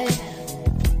with you, babe.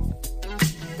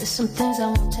 There's some things I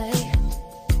won't take.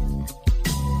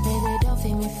 Baby, don't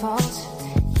feed me false.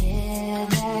 Yeah,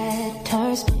 that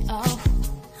turns me off.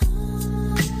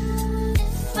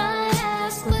 If I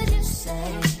ask, would you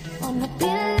say? Wanna be the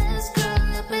last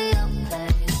girl up at your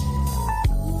place?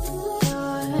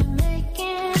 You're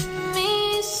making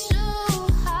me so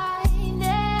high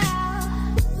now.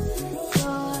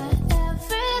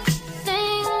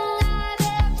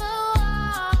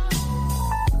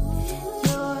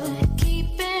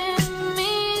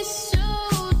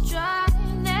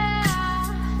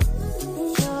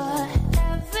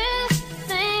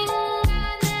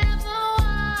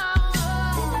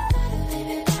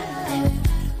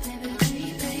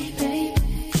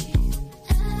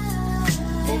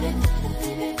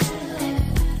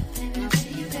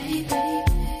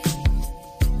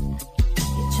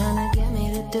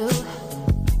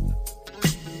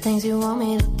 Things you want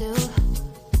me to do.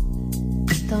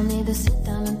 Don't need to sit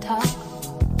down and talk.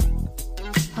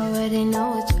 Already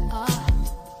know what you are.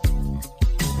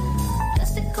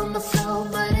 Plastic on the floor,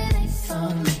 but it ain't for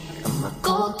me. I'ma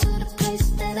go to the place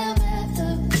that I'd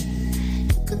rather be.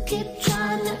 You could keep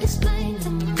trying to explain to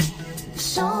me. There's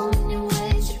so many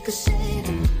ways you could say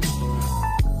to me.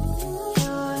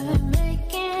 You're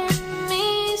making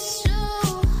me so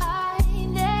high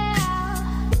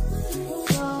now.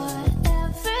 You're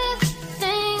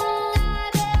everything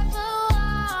I'd ever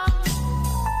want.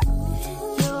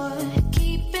 You're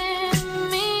keeping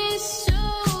me so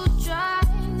dry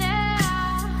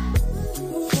now.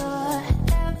 You're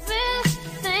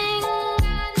everything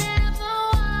I never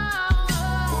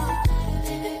want. I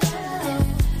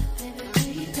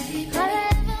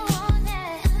never want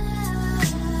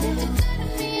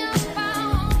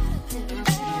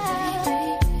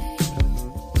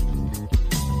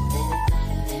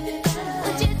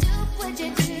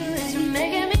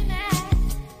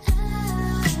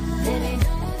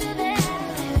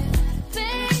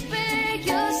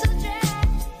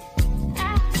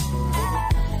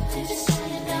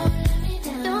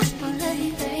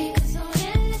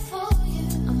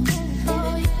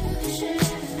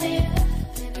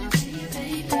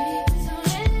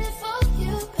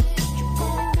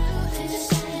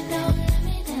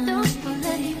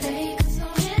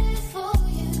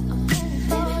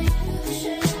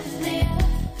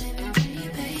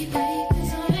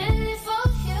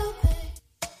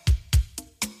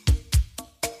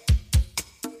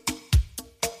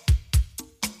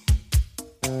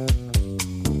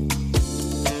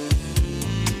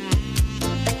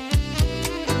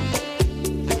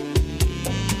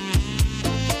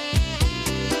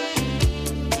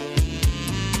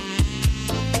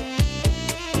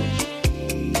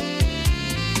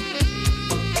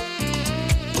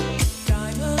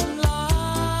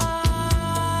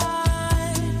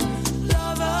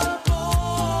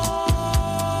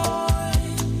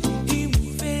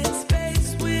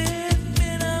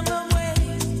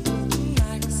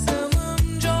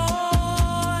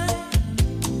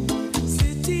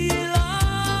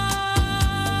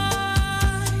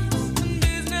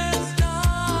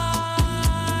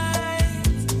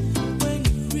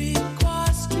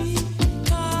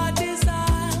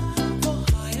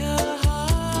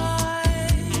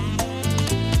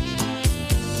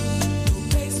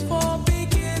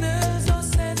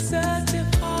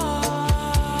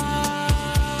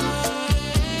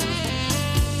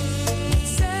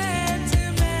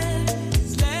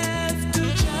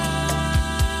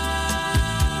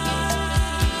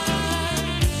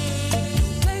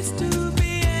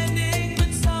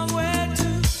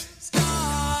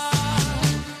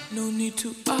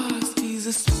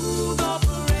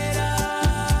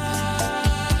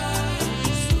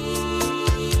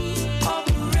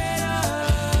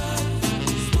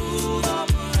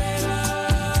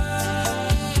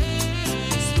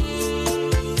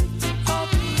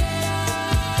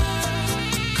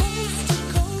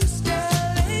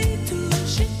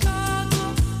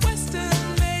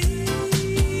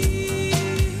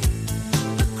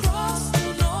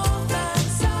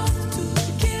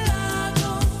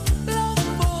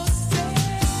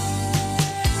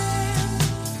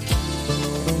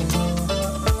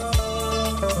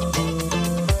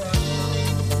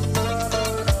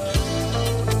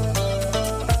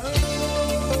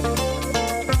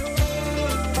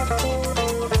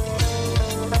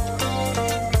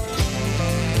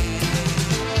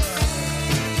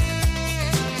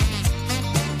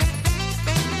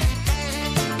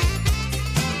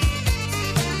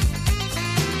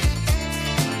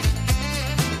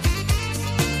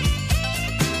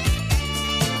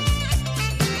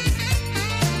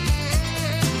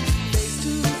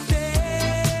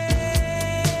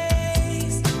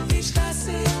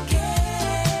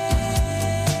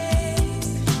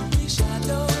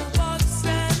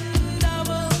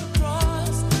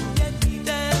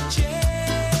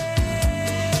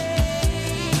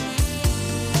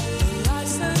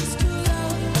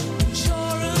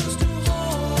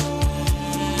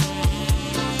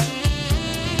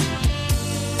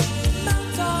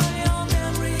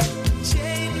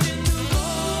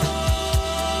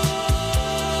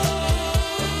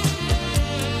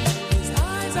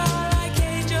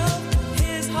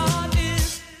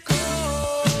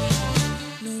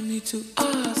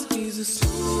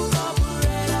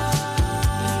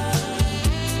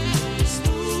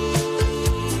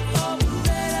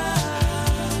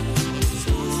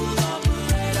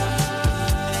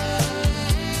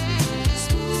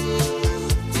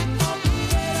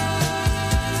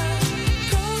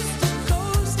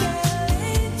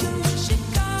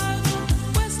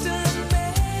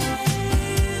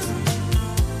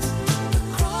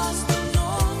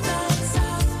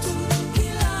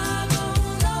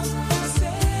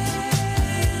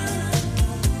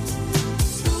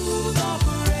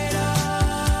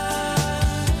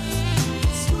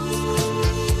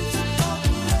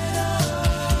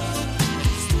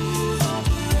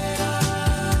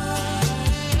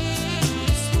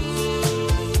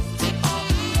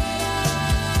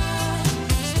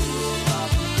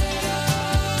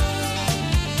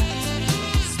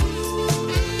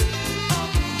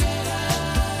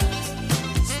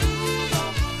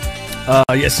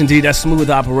Yes, indeed. That's Smooth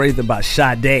Operator by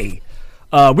Sade.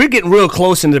 We're getting real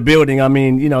close in the building. I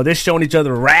mean, they're showing each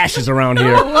other rashes around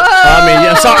here. Whoa. I mean,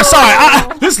 yeah,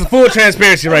 sorry. This is full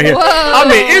transparency right here. Whoa. I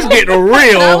mean, it's getting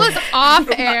real. That was off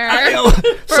air.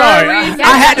 Sorry,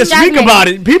 I had to speak about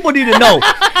it. People need to know.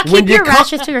 Keep your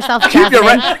rashes to yourself, Keep your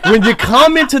Jasmine. when you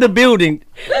come into the building,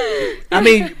 I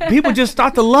mean, people just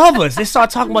start to love us. They start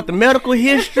talking about the medical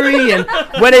history and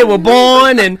where they were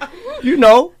born, and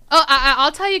Oh,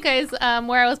 I'll tell you guys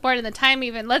where I was born and the time.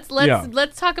 Even let's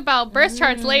talk about birth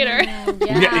charts later.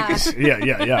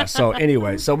 Yeah. So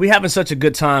anyway, we're having such a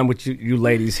good time with you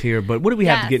ladies here. But what do we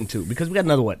have to get into? Because we got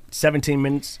another 17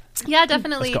 minutes. Yeah,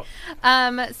 definitely. Let's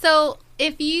go. So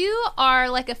if you are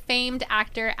like a famed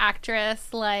actor,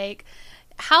 actress, like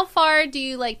how far do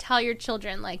you like tell your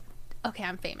children like, okay,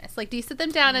 I'm famous? Like, do you sit them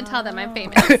down and tell them I'm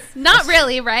famous? Not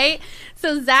really, right?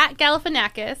 So Zach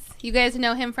Galifianakis, you guys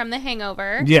know him from The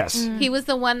Hangover. Yes. He was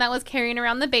the one that was carrying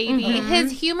around the baby.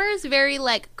 His humor is very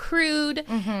like crude.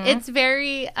 It's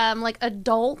very like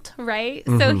adult, right?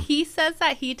 So he says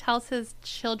that he tells his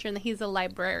children that he's a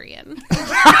librarian.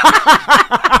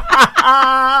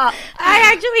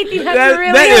 I actually think that's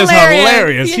really that is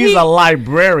hilarious. He's a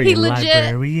librarian. He legit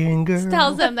librarian girl.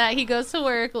 tells them that he goes to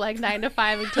work like 9 to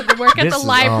 5 and to work at This the is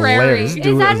library. hilarious.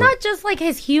 Is that not just like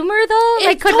his humor though? It's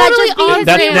Like, could totally that just be on his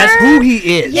brand. humor? That's who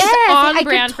he is. Yes, on I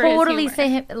brand could for his totally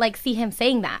humor. see him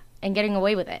saying that and getting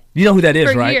away with it. You know who that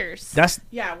is, For right? years. That's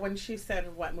Yeah, when she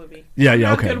said what movie? Yeah, I'm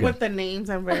not okay, good good. with the names.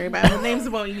 I'm very bad with names.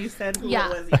 When you said who it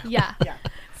was, Yeah.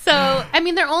 So, I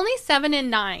mean, they're only 7 and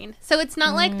 9. So it's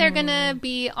not like they're going to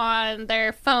be on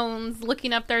their phones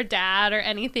looking up their dad or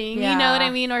anything. You know what I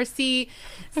mean? Or see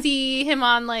him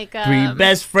on like... three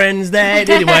best friends that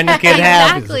anyone can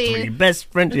have. Exactly. Three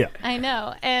best friends. Yeah. I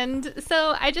know. And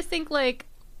so I just think like...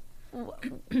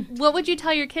 What would you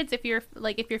tell your kids if you're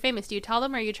famous? Do you tell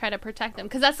them or you try to protect them?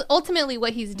 Because that's ultimately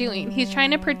what he's doing. He's trying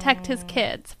to protect his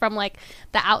kids from like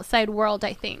the outside world,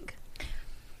 I think.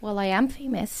 Well, I am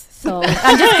famous, so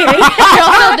I'm just kidding. Girl,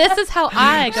 so this is how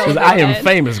I go. Because I am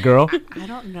famous, girl. I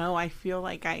don't know. I feel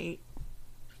like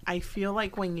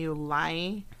when you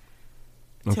lie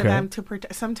to them to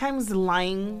protect, sometimes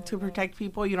lying to protect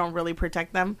people, you don't really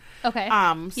protect them. Okay.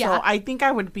 So I think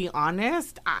I would be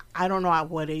honest. I don't know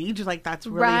at what age. Like that's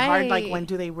really hard. Like when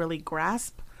do they really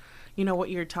grasp,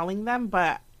 what you're telling them?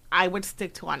 But I would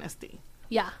stick to honesty.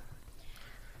 Yeah.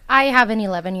 I have an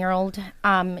 11-year-old.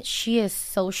 She is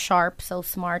so sharp, so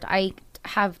smart. I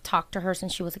have talked to her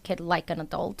since she was a kid like an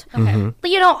adult. Okay.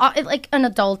 But, like an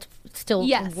adult still,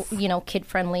 Yes.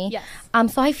 kid-friendly. Yes.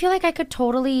 So I feel like I could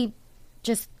totally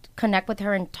just connect with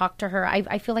her and talk to her.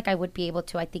 I feel like I would be able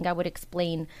to. I think I would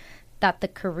explain that the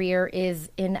career is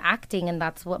in acting and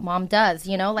that's what mom does,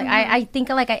 Like, I think,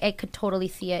 like, I could totally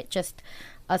see it just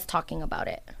us talking about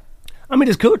it. I mean,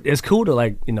 it's cool. It's cool to,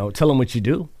 like, tell them what you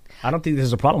do. I don't think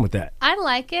there's a problem with that. I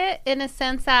like it in a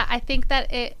sense that I think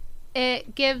that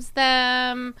it gives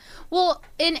them, well,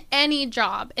 in any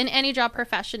job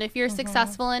profession, if you're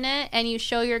successful in it and you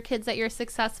show your kids that you're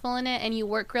successful in it and you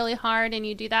work really hard and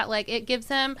you do that, like it gives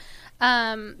them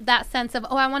that sense of,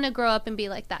 oh, I want to grow up and be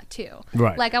like that too.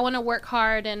 Right. Like I want to work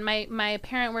hard and my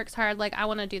parent works hard, like I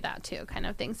want to do that too, kind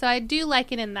of thing. So I do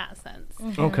like it in that sense.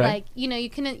 Okay. Like,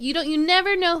 you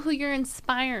never know who you're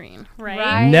inspiring,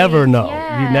 right? Never know.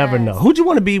 Yes. You never know. Who'd you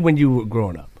want to be when you were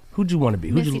growing up? Who'd you want to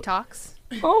be? Missy Talks.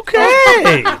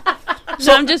 Okay.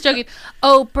 No, I'm just joking.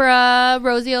 Oprah,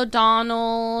 Rosie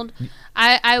O'Donnell.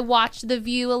 I watch The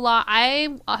View a lot. I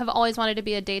have always wanted to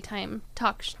be a daytime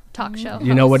talk show.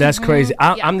 You know what? That's crazy.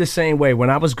 Yeah. I'm the same way. When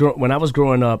I was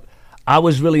growing up, I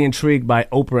was really intrigued by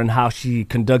Oprah and how she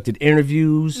conducted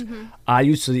interviews. I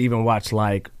used to even watch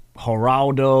like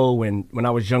Geraldo, and when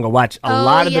I was younger, watch a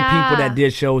lot of the people that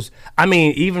did shows. I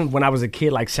mean, even when I was a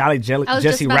kid, like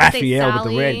Jesse Raphael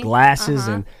with the red glasses,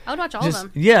 and I would watch all of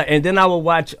them. Yeah, and then I would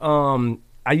watch.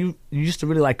 You used to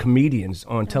really like comedians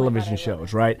on television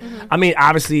shows, right? I mean,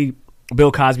 obviously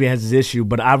Bill Cosby has his issue,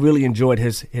 but I really enjoyed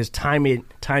his timing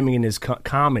in his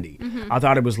comedy. I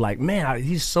thought it was like, man,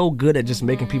 he's so good at just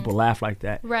making people laugh like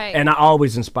that. Right. And I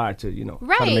always inspired to,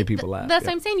 try to make people laugh. That's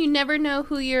what I'm saying. You never know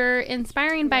who you're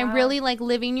inspiring by really like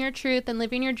living your truth and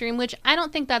living your dream, which I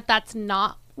don't think that that's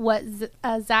not what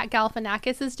Zach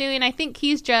Galifianakis is doing. I think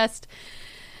he's just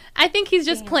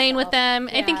playing with them.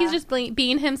 Yeah. I think he's just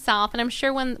being himself. And I'm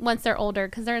sure once they're older,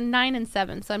 because they're 9 and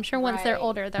 7, so I'm sure once they're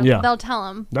older, they'll tell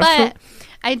him. But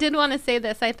I did want to say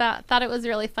this. I thought it was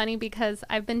really funny because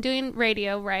I've been doing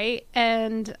radio, right?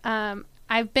 And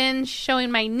I've been showing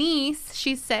my niece,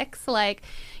 she's 6, like,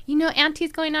 you know,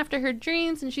 Auntie's going after her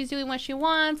dreams and she's doing what she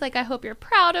wants. Like, I hope you're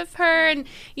proud of her. And,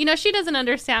 you know, she doesn't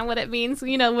understand what it means,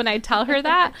 you know, when I tell her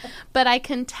that. But I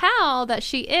can tell that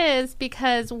she is,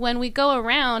 because when we go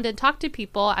around and talk to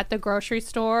people at the grocery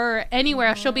store or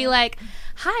anywhere, she'll be like,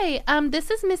 hi, this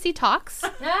is Missy Talks.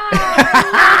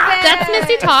 That's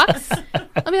Missy Talks.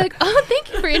 I'll be like, oh,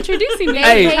 thank you for introducing me.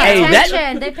 They pay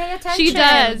attention. They pay attention. She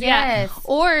does, yes. yeah.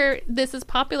 Or this is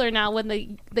popular now when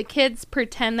the kids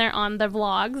pretend they're on the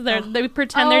vlogs. They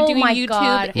pretend they're doing YouTube.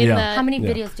 God. In the How many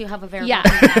videos do you have available?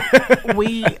 Yeah.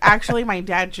 We actually, my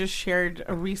dad just shared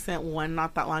a recent one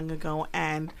not that long ago,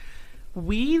 and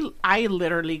I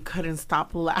literally couldn't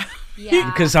stop laughing. Yeah.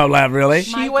 You couldn't stop laughing, really?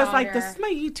 She was like, this is my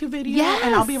YouTube video,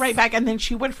 and I'll be right back. And then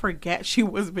she would forget she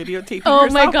was videotaping Oh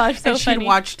herself. my gosh, so and she'd funny.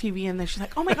 watch TV, and then she's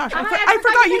like, oh my gosh, I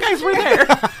forgot you guys were there.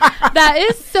 That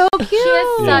is so cute. She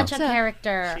is such a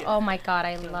character. Oh my God,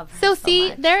 I love her So so see,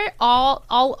 much. they're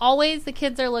always the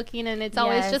kids are looking, and it's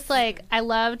always Yes. just like, I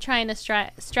love trying to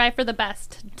strive for the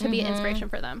best to be an inspiration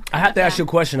for them. I have to ask you a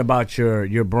question about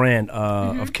your brand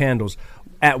of candles.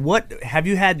 At what have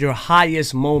you had your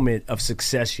highest moment of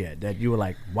success yet that you were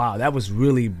like, wow, that was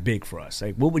really big for us?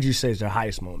 Like, what would you say is your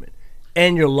highest moment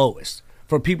and your lowest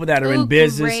for people that are in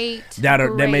business that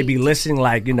may be listening?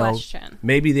 Like, you know,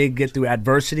 maybe they get through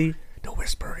adversity. The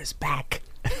whisper is back.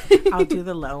 I'll do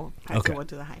the low. Okay. We'll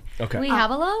do the high. Okay. We have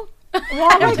a low?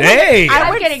 Well, like, Hey. I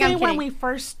would kidding, say I'm when kidding. we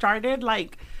first started,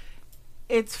 like,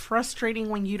 it's frustrating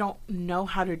when you don't know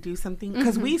how to do something,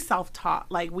 because we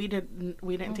self-taught. Like, we didn't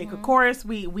take a course.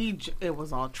 It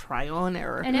was all trial and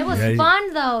error. And it was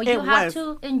fun, though. You It have was.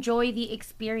 to enjoy the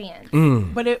experience.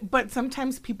 But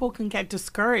sometimes people can get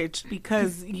discouraged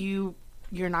because you're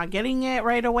not getting it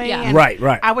right away. Yeah. And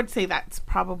Right. I would say that's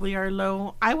probably our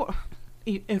low.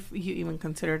 If you even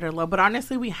consider it a low, but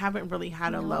honestly, we haven't really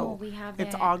had a low. We haven't.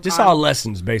 It's all Just gone. all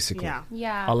lessons, basically. Yeah.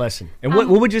 Yeah. A lesson. And what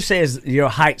would you say is your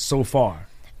height so far?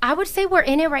 I would say we're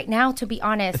in it right now, to be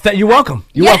honest. You're welcome.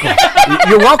 You're welcome.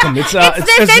 You're welcome. It's this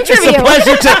it's a interview.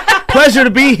 pleasure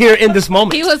to be here in this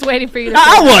moment. He was waiting for you to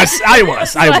I say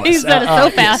was. He said it so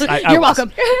fast. I You're was.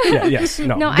 welcome. Yeah, yes.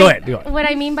 No. No, Go ahead. What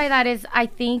I mean by that is, I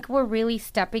think we're really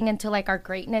stepping into like our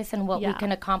greatness and what we Yeah.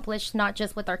 can accomplish, not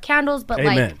just with our candles, but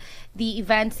Amen. like the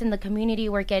events in the community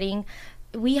we're getting.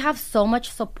 We have so much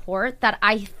support that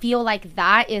I feel like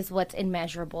that is what's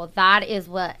immeasurable. That is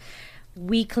what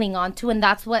we cling on to, and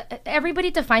that's what everybody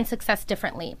defines success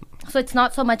differently. So it's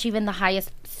not so much even the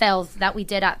highest sales that we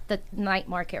did at the night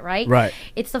market, right? Right.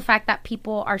 It's the fact that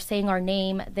people are saying our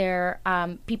name. They're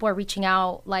people are reaching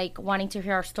out, like wanting to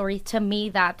hear our story. To me,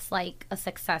 that's like a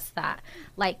success that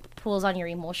like pulls on your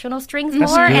emotional strings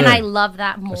That's more, and good. I love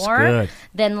that more good.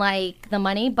 than like the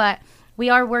money. But we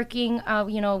are working,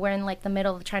 we're in like the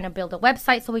middle of trying to build a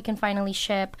website so we can finally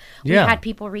ship. Yeah. We had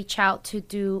people reach out to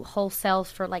do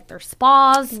wholesales for like their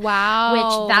spas. Wow.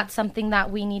 Which that's something that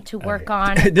we need to work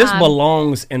on. This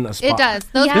belongs in a spa. It does.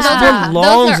 Those, Yeah. those This are,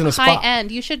 belongs those in are a spa. high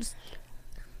end. You should.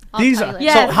 I'll These tell are you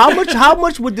later. so how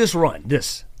much would this run?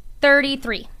 This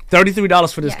 $33.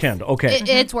 $33 for this Yes. candle. Okay.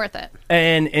 It's worth it.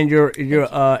 And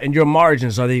your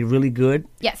margins, are they really good?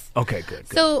 Yes. Okay, good.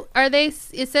 So are they?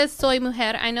 It says Soy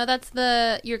Mujer. I know that's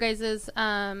your guys'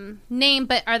 name,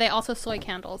 but are they also soy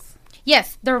candles?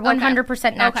 Yes, they're 100%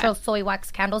 Okay. natural soy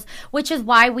wax candles, which is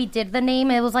why we did the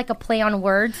name. It was like a play on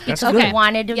words That's because good. we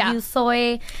wanted to Yeah. use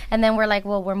soy, and then we're like,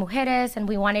 well, we're mujeres, and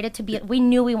we wanted it to be. We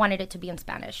knew we wanted it to be in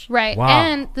Spanish, Right. Wow.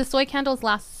 And the soy candles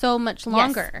last so much Yes.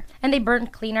 longer. and they burn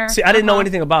cleaner. See, I didn't know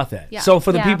anything about that. Yeah. So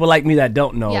for the Yeah. people like me that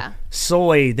don't know, Yeah.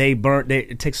 soy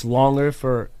it takes longer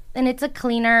for. And it's a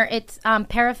cleaner. It's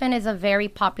paraffin is a very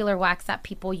popular wax that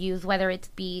people use, whether it's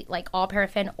be like all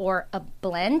paraffin or a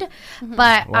blend.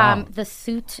 But Wow. the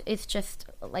soot is just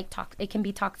like it can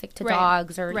be toxic to Right.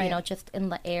 dogs or Right. just in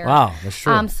the air. Wow, that's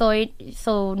true.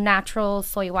 So natural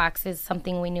soy wax is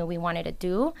something we knew we wanted to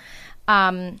do,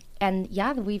 and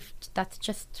yeah, that's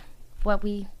just what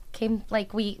we came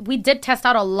like. We did test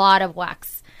out a lot of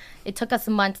wax. It took us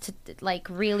months to like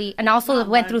really, and also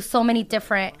went through so many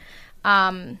different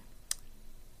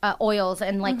oils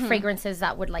and like fragrances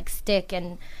that would like stick,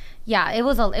 and yeah, it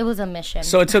was a mission.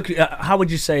 So it took you, how would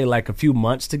you say, like a few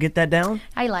months to get that down?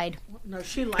 I lied. No,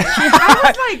 she lied. I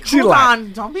was like, She hold lied.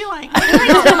 on, don't be like.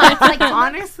 Like,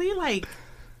 honestly, like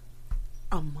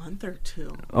a month or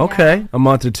two. Okay, a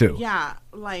month or two. Yeah,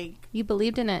 like You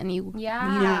believed in it and you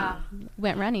Yeah.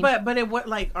 went running. but it was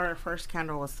like our first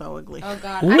candle was so ugly. Oh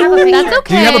God. Ooh. I have a picture. That's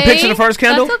okay. Do you have a picture of the first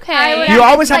candle? That's okay. You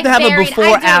always have It's, to have like, a buried. before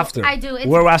I do, after. I do.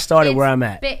 Where I started, it's where I'm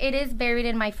at. It is buried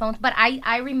in my phone, but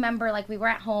I remember like we were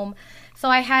at home, so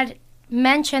I had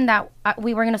mentioned that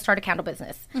we were going to start a candle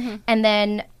business, and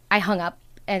then I hung up.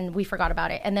 and we forgot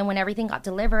about it. And then when everything got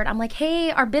delivered, I'm like,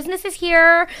 hey, our business is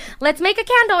here. Let's make a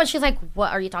candle. And she's like,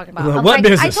 what are you talking about? I'm What like,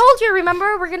 business? I told you,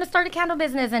 remember? We're going to start a candle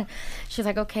business. And she's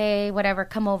like, okay, whatever,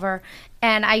 come over.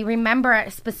 And I remember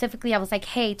specifically, I was like,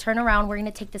 hey, turn around. We're going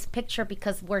to take this picture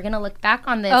because we're going to look back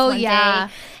on this one day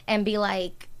and be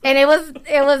like, and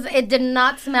it did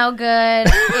not smell good.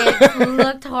 It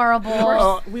looked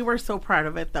horrible. We were so proud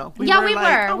of it, though. We were.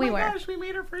 Oh my my gosh, we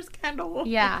made our first candle.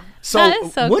 Yeah. So,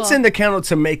 what's in the candle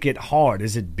to make it hard?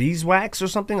 Is it beeswax or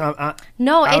something?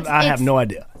 No, I have no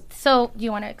idea. So, do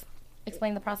you want to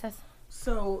explain the process?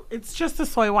 So it's just the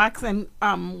soy wax, and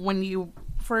when you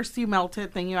first melt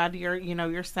it, then you add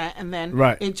your scent, and then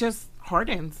it just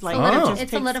hardens. Like it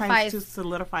just takes time to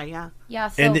solidify. Yeah. Yeah.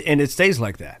 So and it stays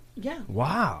like that. Yeah.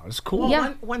 Wow, it's cool.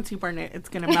 Well, once you burn it, it's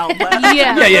gonna melt. But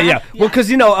Yeah. Well,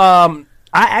 because I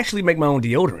actually make my own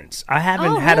deodorants. I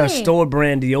haven't had a store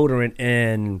brand deodorant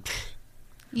in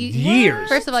years.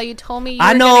 First of all, you told me.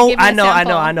 I know.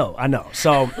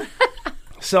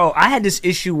 So I had this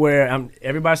issue where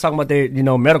everybody's talking about their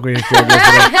medical history.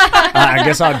 I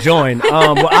guess I'll join.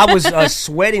 But I was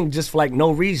sweating just for like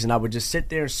no reason. I would just sit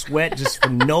there and sweat just for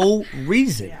no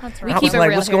reason. Yeah. That's I was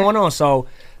like, what's going on? So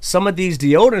some of these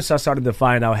deodorants I started to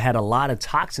find out had a lot of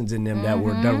toxins in them that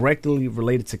were directly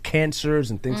related to cancers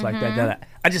and things like that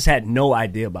I just had no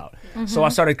idea about. So I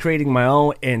started creating my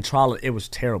own, and it was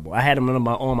terrible. I had them under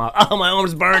my arm. My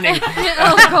arm's burning.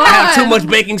 I have too much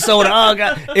baking soda. Oh,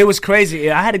 God. It was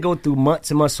crazy. I had to go through months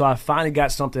and months, so I finally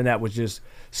got something that was just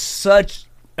such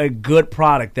a good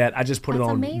product that I just put it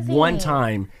on one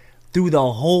time through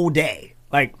the whole day.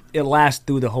 Like, it lasts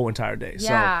through the whole entire day.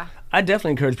 Yeah. So I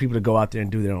definitely encourage people to go out there and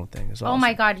do their own thing. It's awesome. Oh,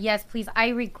 my God, yes, please. I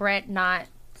regret not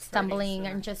stumbling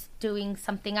and just doing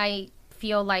something. I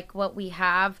feel like what we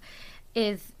have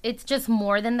it's just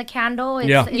more than the candle.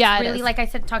 It's really, like I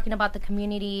said, talking about the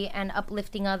community and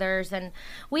uplifting others. And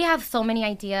we have so many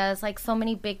ideas, like so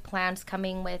many big plans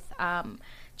coming with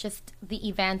just the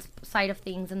events side of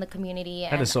things in the community.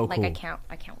 That is so cool. I can't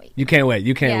wait. You can't wait.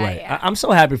 Yeah. I'm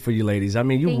so happy for you ladies. I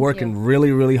mean, you're working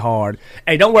really, really hard.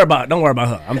 Hey, don't worry about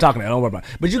her. I'm talking to her. Don't worry about it.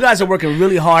 But you guys are working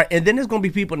really hard. And then there's going to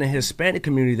be people in the Hispanic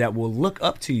community that will look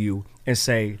up to you and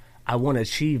say, I want to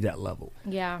achieve that level.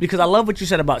 Yeah. Because I love what you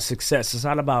said about success. It's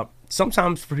not about,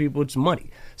 sometimes for people it's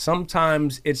money.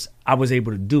 Sometimes it's I was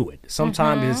able to do it.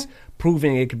 Sometimes it's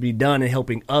proving it could be done and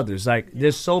helping others. Like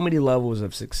there's so many levels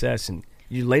of success, and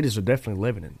you ladies are definitely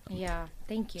living it. Yeah,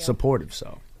 thank you. Supportive,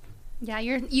 so. Yeah,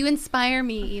 you inspire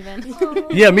me even.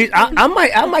 Yeah, me.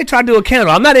 I might try to do a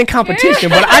candle. I'm not in competition,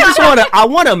 but I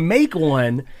want to make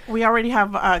one. We already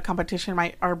have a competition.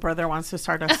 Our brother wants to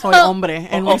start a soy hombre,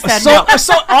 and we said no.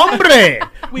 Soy hombre.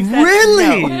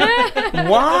 Really? No.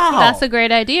 Wow. That's a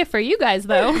great idea for you guys,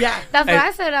 though. Yeah, that's what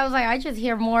I said. I was like, I just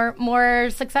hear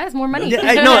more success, more money.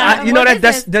 Yeah,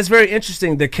 that's very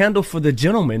interesting. The candle for the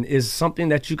gentleman is something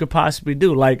that you could possibly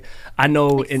do. Like I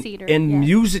know in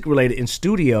music related in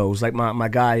studios, like my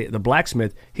guy, the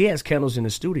blacksmith, he has candles in the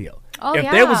studio. Oh, if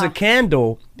there was a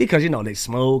candle, because they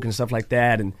smoke and stuff like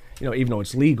that, and even though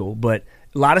it's legal, but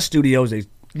a lot of studios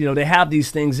they have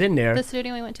these things in there. The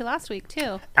studio we went to last week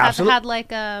too Absolutely. had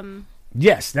like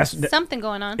yes, that's something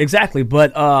going on. Exactly,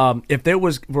 but if there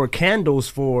were candles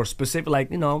for specific,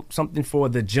 like something for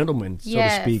the gentleman, so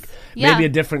to speak, maybe a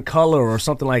different color or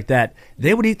something like that,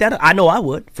 they would eat that. I know I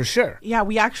would for sure. Yeah,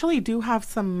 we actually do have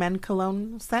some men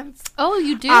cologne scents. Oh,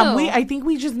 you do? I think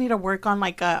we just need to work on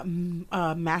like a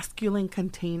masculine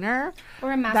container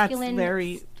or a masculine. That's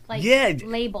very.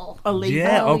 Label. A label.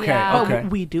 Yeah, okay.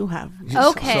 We do have.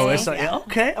 Okay. So it's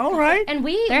okay, all right. And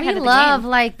we love,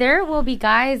 like, there will be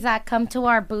guys that come to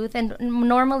our booth, and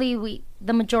normally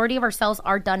the majority of our sales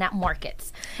are done at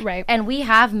markets. Right. And we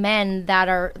have men that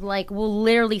are, like, will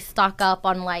literally stock up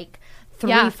on, like,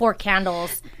 3-4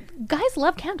 candles. Guys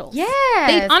love candles. Yeah.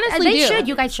 They honestly do. should.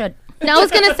 You guys should. No, I was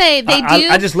going to say, they do.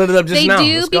 I just lit it up just now.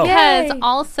 They do because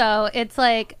also it's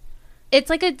like it's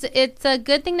a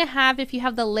good thing to have if you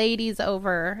have the ladies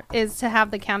over, is to have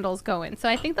the candles going. So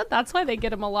I think that's why they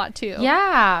get them a lot too.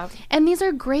 Yeah. And these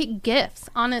are great gifts,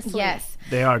 honestly. Yes.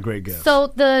 They are great gifts. So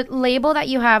the label that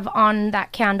you have on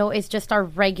that candle is just our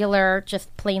regular,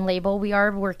 just plain label. We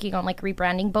are working on like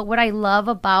rebranding. But what I love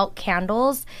about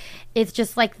candles is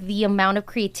just like the amount of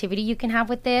creativity you can have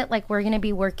with it. Like we're going to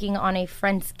be working on a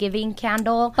Friendsgiving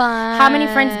candle. Fun. How many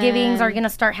Friendsgivings are going to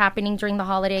start happening during the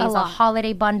holidays? A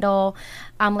holiday bundle.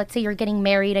 Let's say you're getting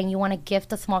married and you want to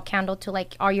gift a small candle to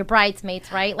like all your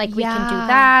bridesmaids, right? Like we can do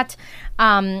that.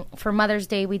 For Mother's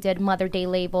Day, we did Mother's Day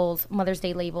labels.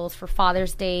 For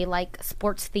Father's Day, like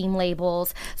sports theme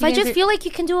labels. So I just feel like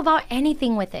you can do about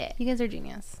anything with it. You guys are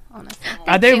genius. honestly.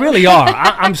 They really are.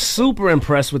 I'm super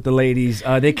impressed with the ladies.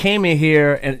 They came in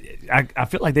here, and I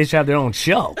feel like they should have their own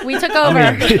show. We took over.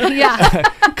 Yeah.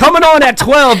 Coming on at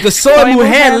 12, the Soy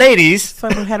Mujer ladies. Soy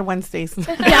Mujer Wednesdays.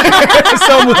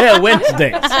 Soy Mujer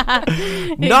Wednesdays.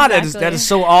 No, Exactly. that is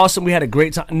so awesome. We had a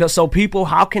great time. No, so people,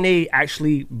 how can they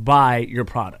actually buy your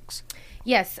products?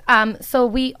 Yes. So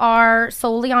we are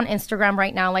solely on Instagram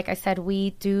right now. Like I said,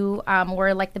 we do.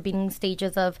 We're like the beginning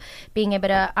stages of being able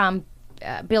to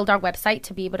build our website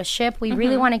to be able to ship. We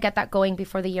really want to get that going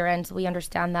before the year ends. We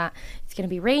understand that it's going to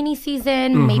be rainy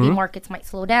season. Maybe markets might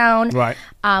slow down. Right.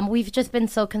 We've just been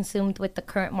so consumed with the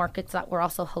current markets that we're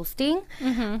also hosting.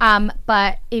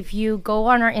 But if you go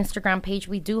on our Instagram page,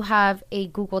 we do have a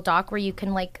Google Doc where you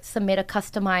can like submit a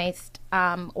customized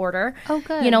order. Oh,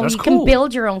 good. You know, That's you cool. can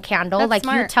build your own candle. That's like you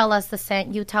smart. tell us the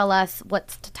scent, you tell us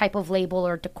what type of label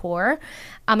or decor,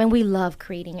 and we love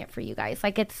creating it for you guys.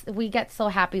 Like we get so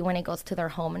happy when it goes to their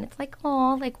home, and it's like,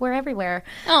 oh, like we're everywhere.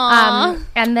 Aw.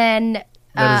 And then.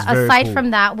 That is very Aside cool.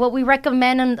 from that, what we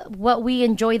recommend and what we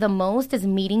enjoy the most is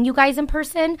meeting you guys in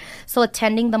person. So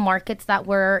attending the markets that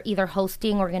we're either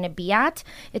hosting or going to be at.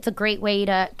 It's a great way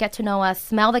to get to know us,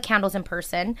 smell the candles in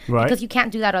person. Right. Because you can't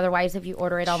do that otherwise if you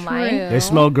order it online. True. They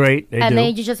smell great. They And do. then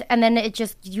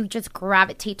you just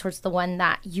gravitate towards the one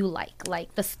that you like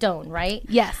the stone, right?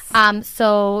 Yes.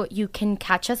 So you can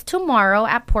catch us tomorrow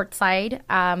at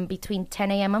Portside between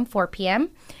 10 a.m. and 4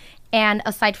 p.m. And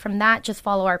aside from that, just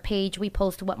follow our page. We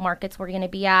post what markets we're going to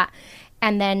be at.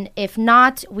 And then if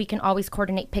not, we can always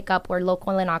coordinate pickup. We're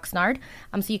local in Oxnard.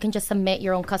 So you can just submit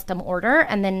your own custom order,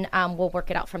 and then we'll work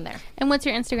it out from there. And what's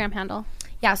your Instagram handle?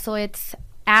 Yeah, so it's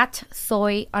at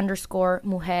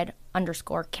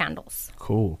soy_mujer_candles.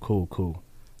 Cool.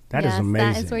 That is Yes,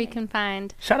 amazing. That is where you can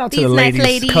find. Shout out to these the nice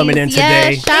ladies coming in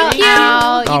today. Yes, shout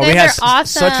out. You we had guys are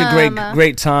awesome. such a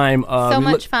great time. So We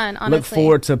much fun, Look honestly.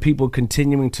 forward to people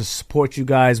continuing to support you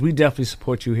guys. We definitely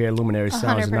support you here at Luminary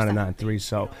Sounds 100%. 99.3.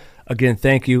 So, again,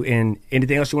 thank you. And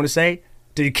anything else you want to say?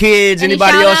 To your kids, Any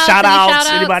anybody else? shout-outs? Any Shout-outs?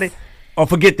 shout-outs? Anybody? Or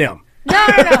forget them. No.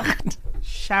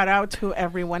 Shout out to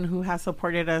everyone who has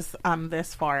supported us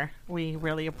this far. We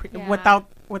really appreciate. Yeah.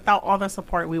 Without all the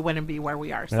support, we wouldn't be where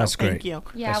we are. So That's thank great. you.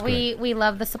 Yeah, That's we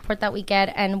love the support that we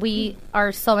get, and we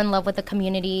are so in love with the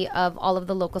community of all of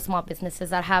the local small businesses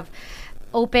that have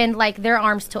opened like their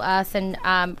arms to us and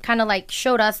kind of like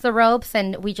showed us the ropes,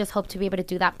 and we just hope to be able to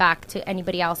do that back to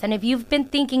anybody else. And if you've been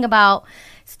thinking about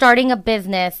starting a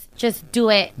business, just do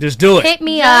it. Just do it. Hit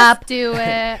me Just up. do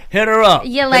it. Hit her up.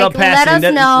 Yeah, Hit up like let Patsy us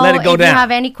and know let it go if down. you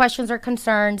have any questions or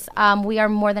concerns. We are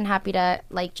more than happy to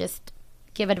like just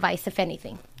give advice if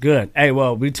anything. Good. Hey,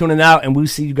 well, we're tuning out, and we'll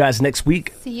see you guys next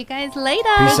week. See you guys later.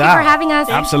 Peace Thank you out. for having us.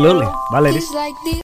 Absolutely. Bye, ladies. Like this.